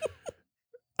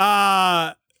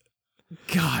 God,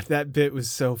 that bit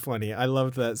was so funny. I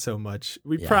loved that so much.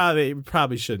 We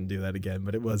probably shouldn't do that again,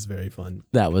 but it was very fun.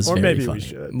 That was very maybe funny. We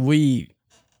should.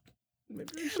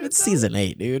 Maybe we should. It's season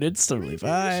 8, dude. It's totally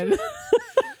fine.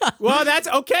 Well, that's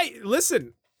okay.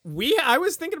 Listen, I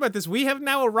was thinking about this. We have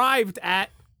now arrived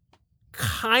at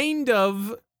kind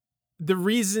of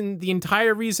the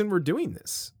entire reason we're doing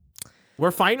this.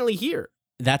 We're finally here.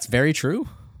 That's very true.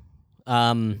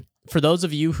 For those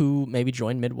of you who maybe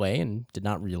joined midway and did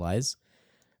not realize,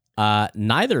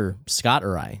 neither Scott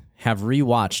or I have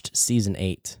rewatched season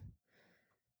 8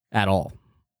 at all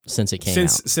since it came out.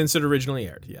 Since it originally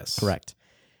aired, yes. Correct.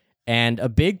 And a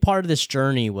big part of this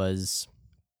journey was,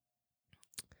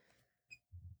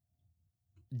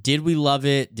 did we love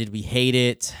it? Did we hate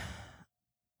it?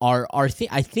 I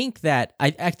think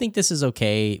this is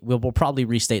okay. We'll probably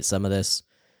restate some of this.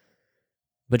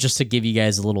 But just to give you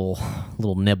guys a little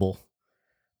nibble,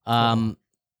 Scott and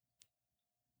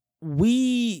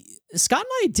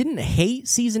I didn't hate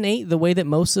season 8 the way that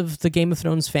most of the Game of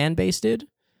Thrones fan base did.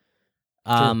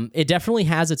 It definitely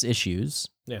has its issues.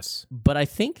 Yes, but I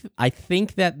think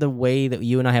that the way that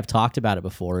you and I have talked about it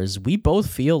before is we both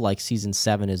feel like season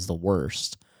 7 is the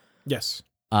worst. Yes.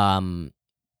 But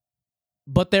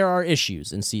there are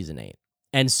issues in season 8,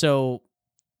 and so,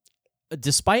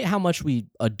 despite how much we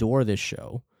adore this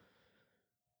show,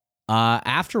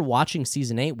 after watching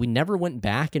season 8, we never went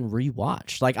back and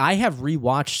rewatched. Like, I have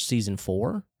rewatched season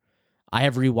 4. I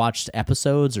have rewatched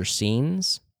episodes or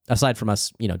scenes, aside from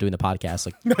us, doing the podcast.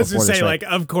 Like, I was going to say, like,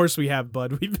 of course we have,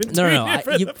 bud. We've been doing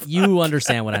it. You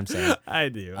understand what I'm saying. I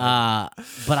do.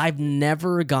 But I've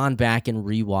never gone back and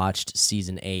rewatched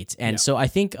season 8. And so I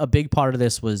think a big part of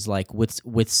this was, like,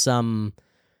 with some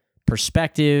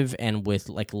perspective and with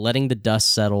like letting the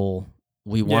dust settle,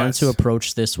 we wanted to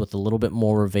approach this with a little bit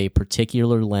more of a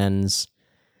particular lens,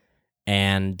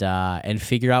 and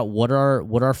figure out what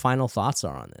our final thoughts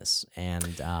are on this,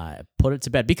 and put it to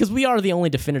bed, because we are the only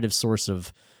definitive source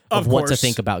of what to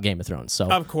think about Game of Thrones. So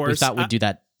of course, we thought we'd do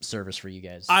that service for you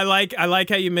guys. I like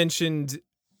how you mentioned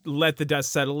let the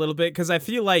dust settle a little bit, because I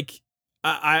feel like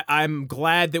I'm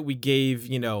glad that we gave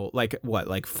like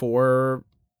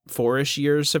 4-ish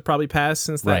years have probably passed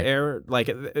since that era.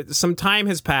 Like, some time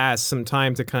has passed, some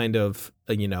time to kind of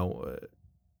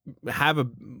have a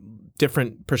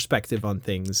different perspective on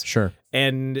things. Sure.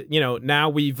 And now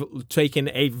we've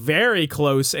taken a very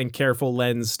close and careful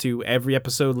lens to every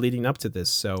episode leading up to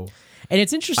this. So, and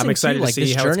it's interesting. I'm excited too, to see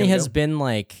this how journey it's has been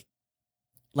like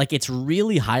it's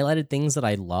really highlighted things that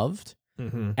I loved,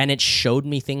 and it showed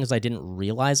me things I didn't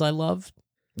realize I loved.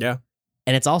 Yeah.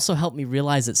 And it's also helped me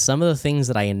realize that some of the things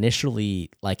that I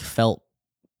initially felt,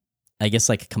 I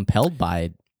guess, compelled by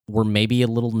were maybe a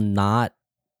little not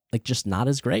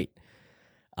as great.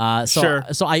 So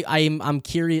I'm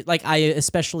curious. Like, I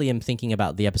especially am thinking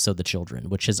about the episode "The Children,"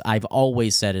 which I've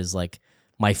always said is like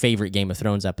my favorite Game of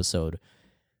Thrones episode.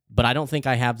 But I don't think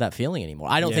I have that feeling anymore.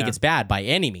 I don't think it's bad by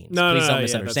any means. No, Please no, don't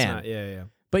misunderstand. Yeah.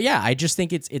 But yeah, I just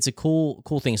think it's a cool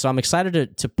thing. So I'm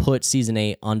excited to put season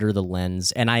 8 under the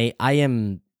lens. And I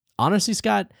am honestly,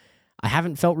 Scott, I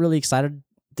haven't felt really excited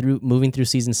through moving through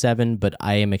season 7, but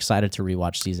I am excited to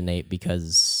rewatch season 8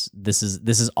 because this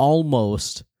is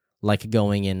almost like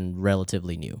going in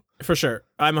relatively new. For sure.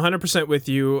 I'm 100% with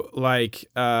you. Like,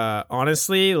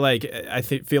 honestly, like I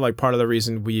feel like part of the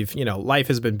reason we've, life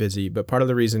has been busy, but part of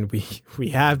the reason we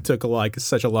have took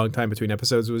such a long time between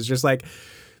episodes was just like,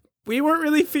 we weren't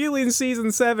really feeling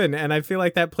season 7. And I feel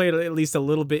like that played at least a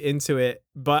little bit into it.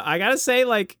 But I gotta say,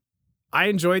 like, I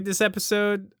enjoyed this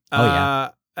episode.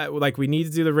 Like, we need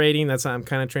to do the rating. That's why I'm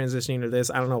kind of transitioning to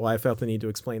this. I don't know why I felt the need to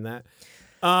explain that.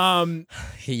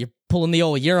 You're pulling the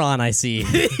old you're on, I see.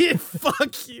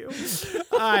 Fuck you.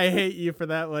 I hate you for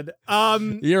that one.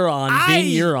 You're on.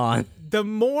 You're on. The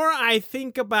more I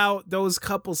think about those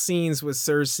couple scenes with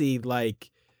Cersei, like,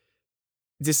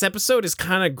 this episode is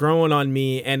kind of growing on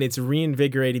me, and it's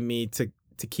reinvigorating me to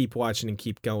keep watching and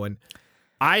keep going.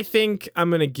 I think I'm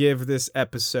going to give this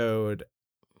episode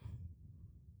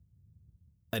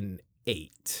an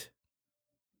 8.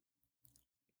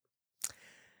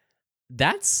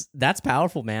 That's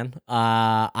powerful, man.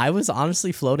 I was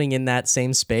honestly floating in that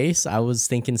same space. I was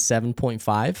thinking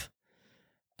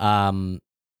 7.5.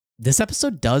 This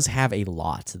episode does have a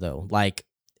lot, though. Like,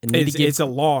 it's a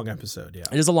long episode, yeah.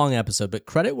 It is a long episode, but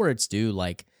credit where it's due.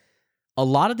 Like, a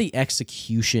lot of the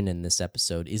execution in this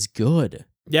episode is good.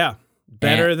 Yeah.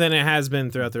 Better than it has been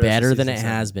throughout the rest of Better season than it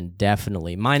 7. has been,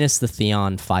 definitely. Minus the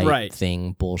Theon fight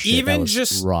thing bullshit. Even that was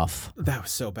just rough. That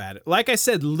was so bad. Like I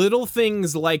said, little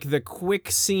things like the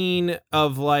quick scene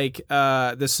of like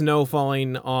the snow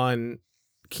falling on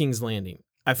King's Landing.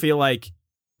 I feel like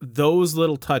those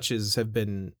little touches have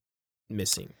been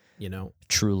missing.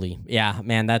 Truly. Yeah,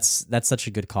 man, that's such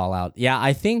a good call out. Yeah,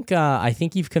 I think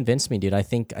you've convinced me, dude. I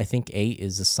think 8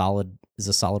 is a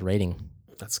solid rating.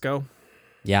 Let's go.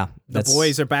 Yeah. The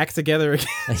boys are back together again.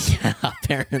 Yeah,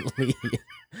 apparently.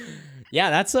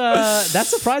 Yeah, that's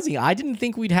surprising. I didn't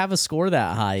think we'd have a score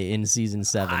that high in season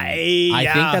 7. I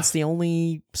think that's the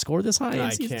only score this high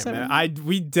in season 7.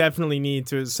 We definitely need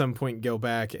to at some point go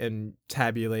back and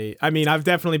tabulate. I mean, I've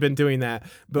definitely been doing that,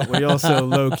 but we also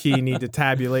low-key need to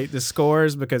tabulate the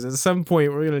scores because at some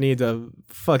point we're going to need to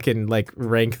fucking like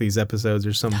rank these episodes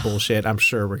or some bullshit I'm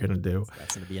sure we're going to do.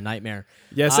 That's going to be a nightmare.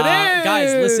 Yes, it is!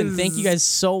 Guys, listen, thank you guys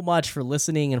so much for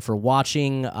listening and for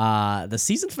watching the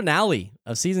season finale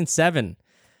of season 7.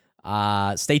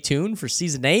 Stay tuned for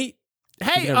season 8.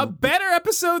 Hey, a better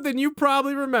episode than you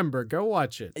probably remember. Go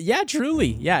watch it. Yeah, truly.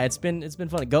 Yeah, it's been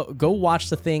fun. Go watch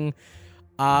the thing.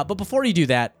 But before you do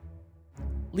that,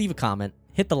 leave a comment,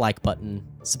 hit the like button,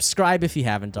 subscribe if you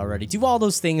haven't already. Do all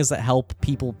those things that help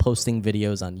people posting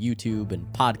videos on YouTube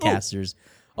and podcasters.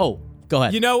 Oh, go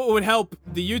ahead. You know what would help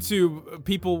the YouTube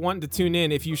people wanting to tune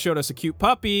in if you showed us a cute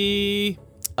puppy?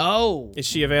 Oh. Is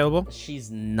she available? She's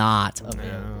not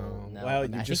available. No, well,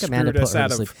 you just screwed us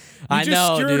out of.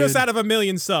 Us out of a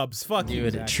million subs. Fuck you,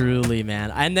 dude. Truly,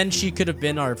 man. And then she could have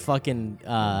been our fucking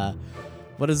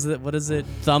what is it?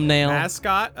 Thumbnail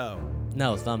mascot. Oh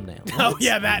no, thumbnail. Oh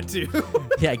yeah, that too.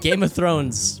 Yeah, Game of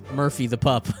Thrones. Murphy the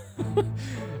pup.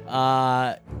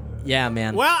 Yeah,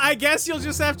 man. Well, I guess you'll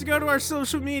just have to go to our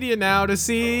social media now to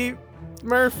see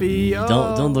Murphy. Oh.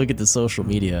 Don't look at the social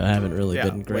media. I haven't really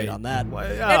been great on that.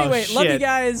 Anyway, love you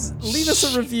guys. Leave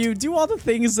us a review. Do all the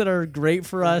things that are great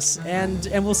for us, and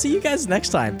we'll see you guys next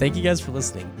time. Thank you guys for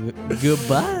listening.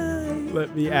 Goodbye.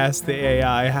 Let me ask the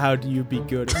AI, how do you be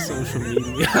good at social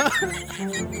media?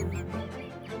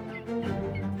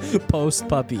 Post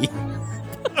puppy.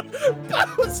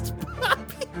 Post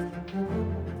puppy.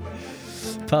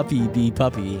 Puppy be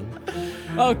puppying.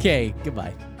 Okay,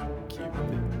 goodbye.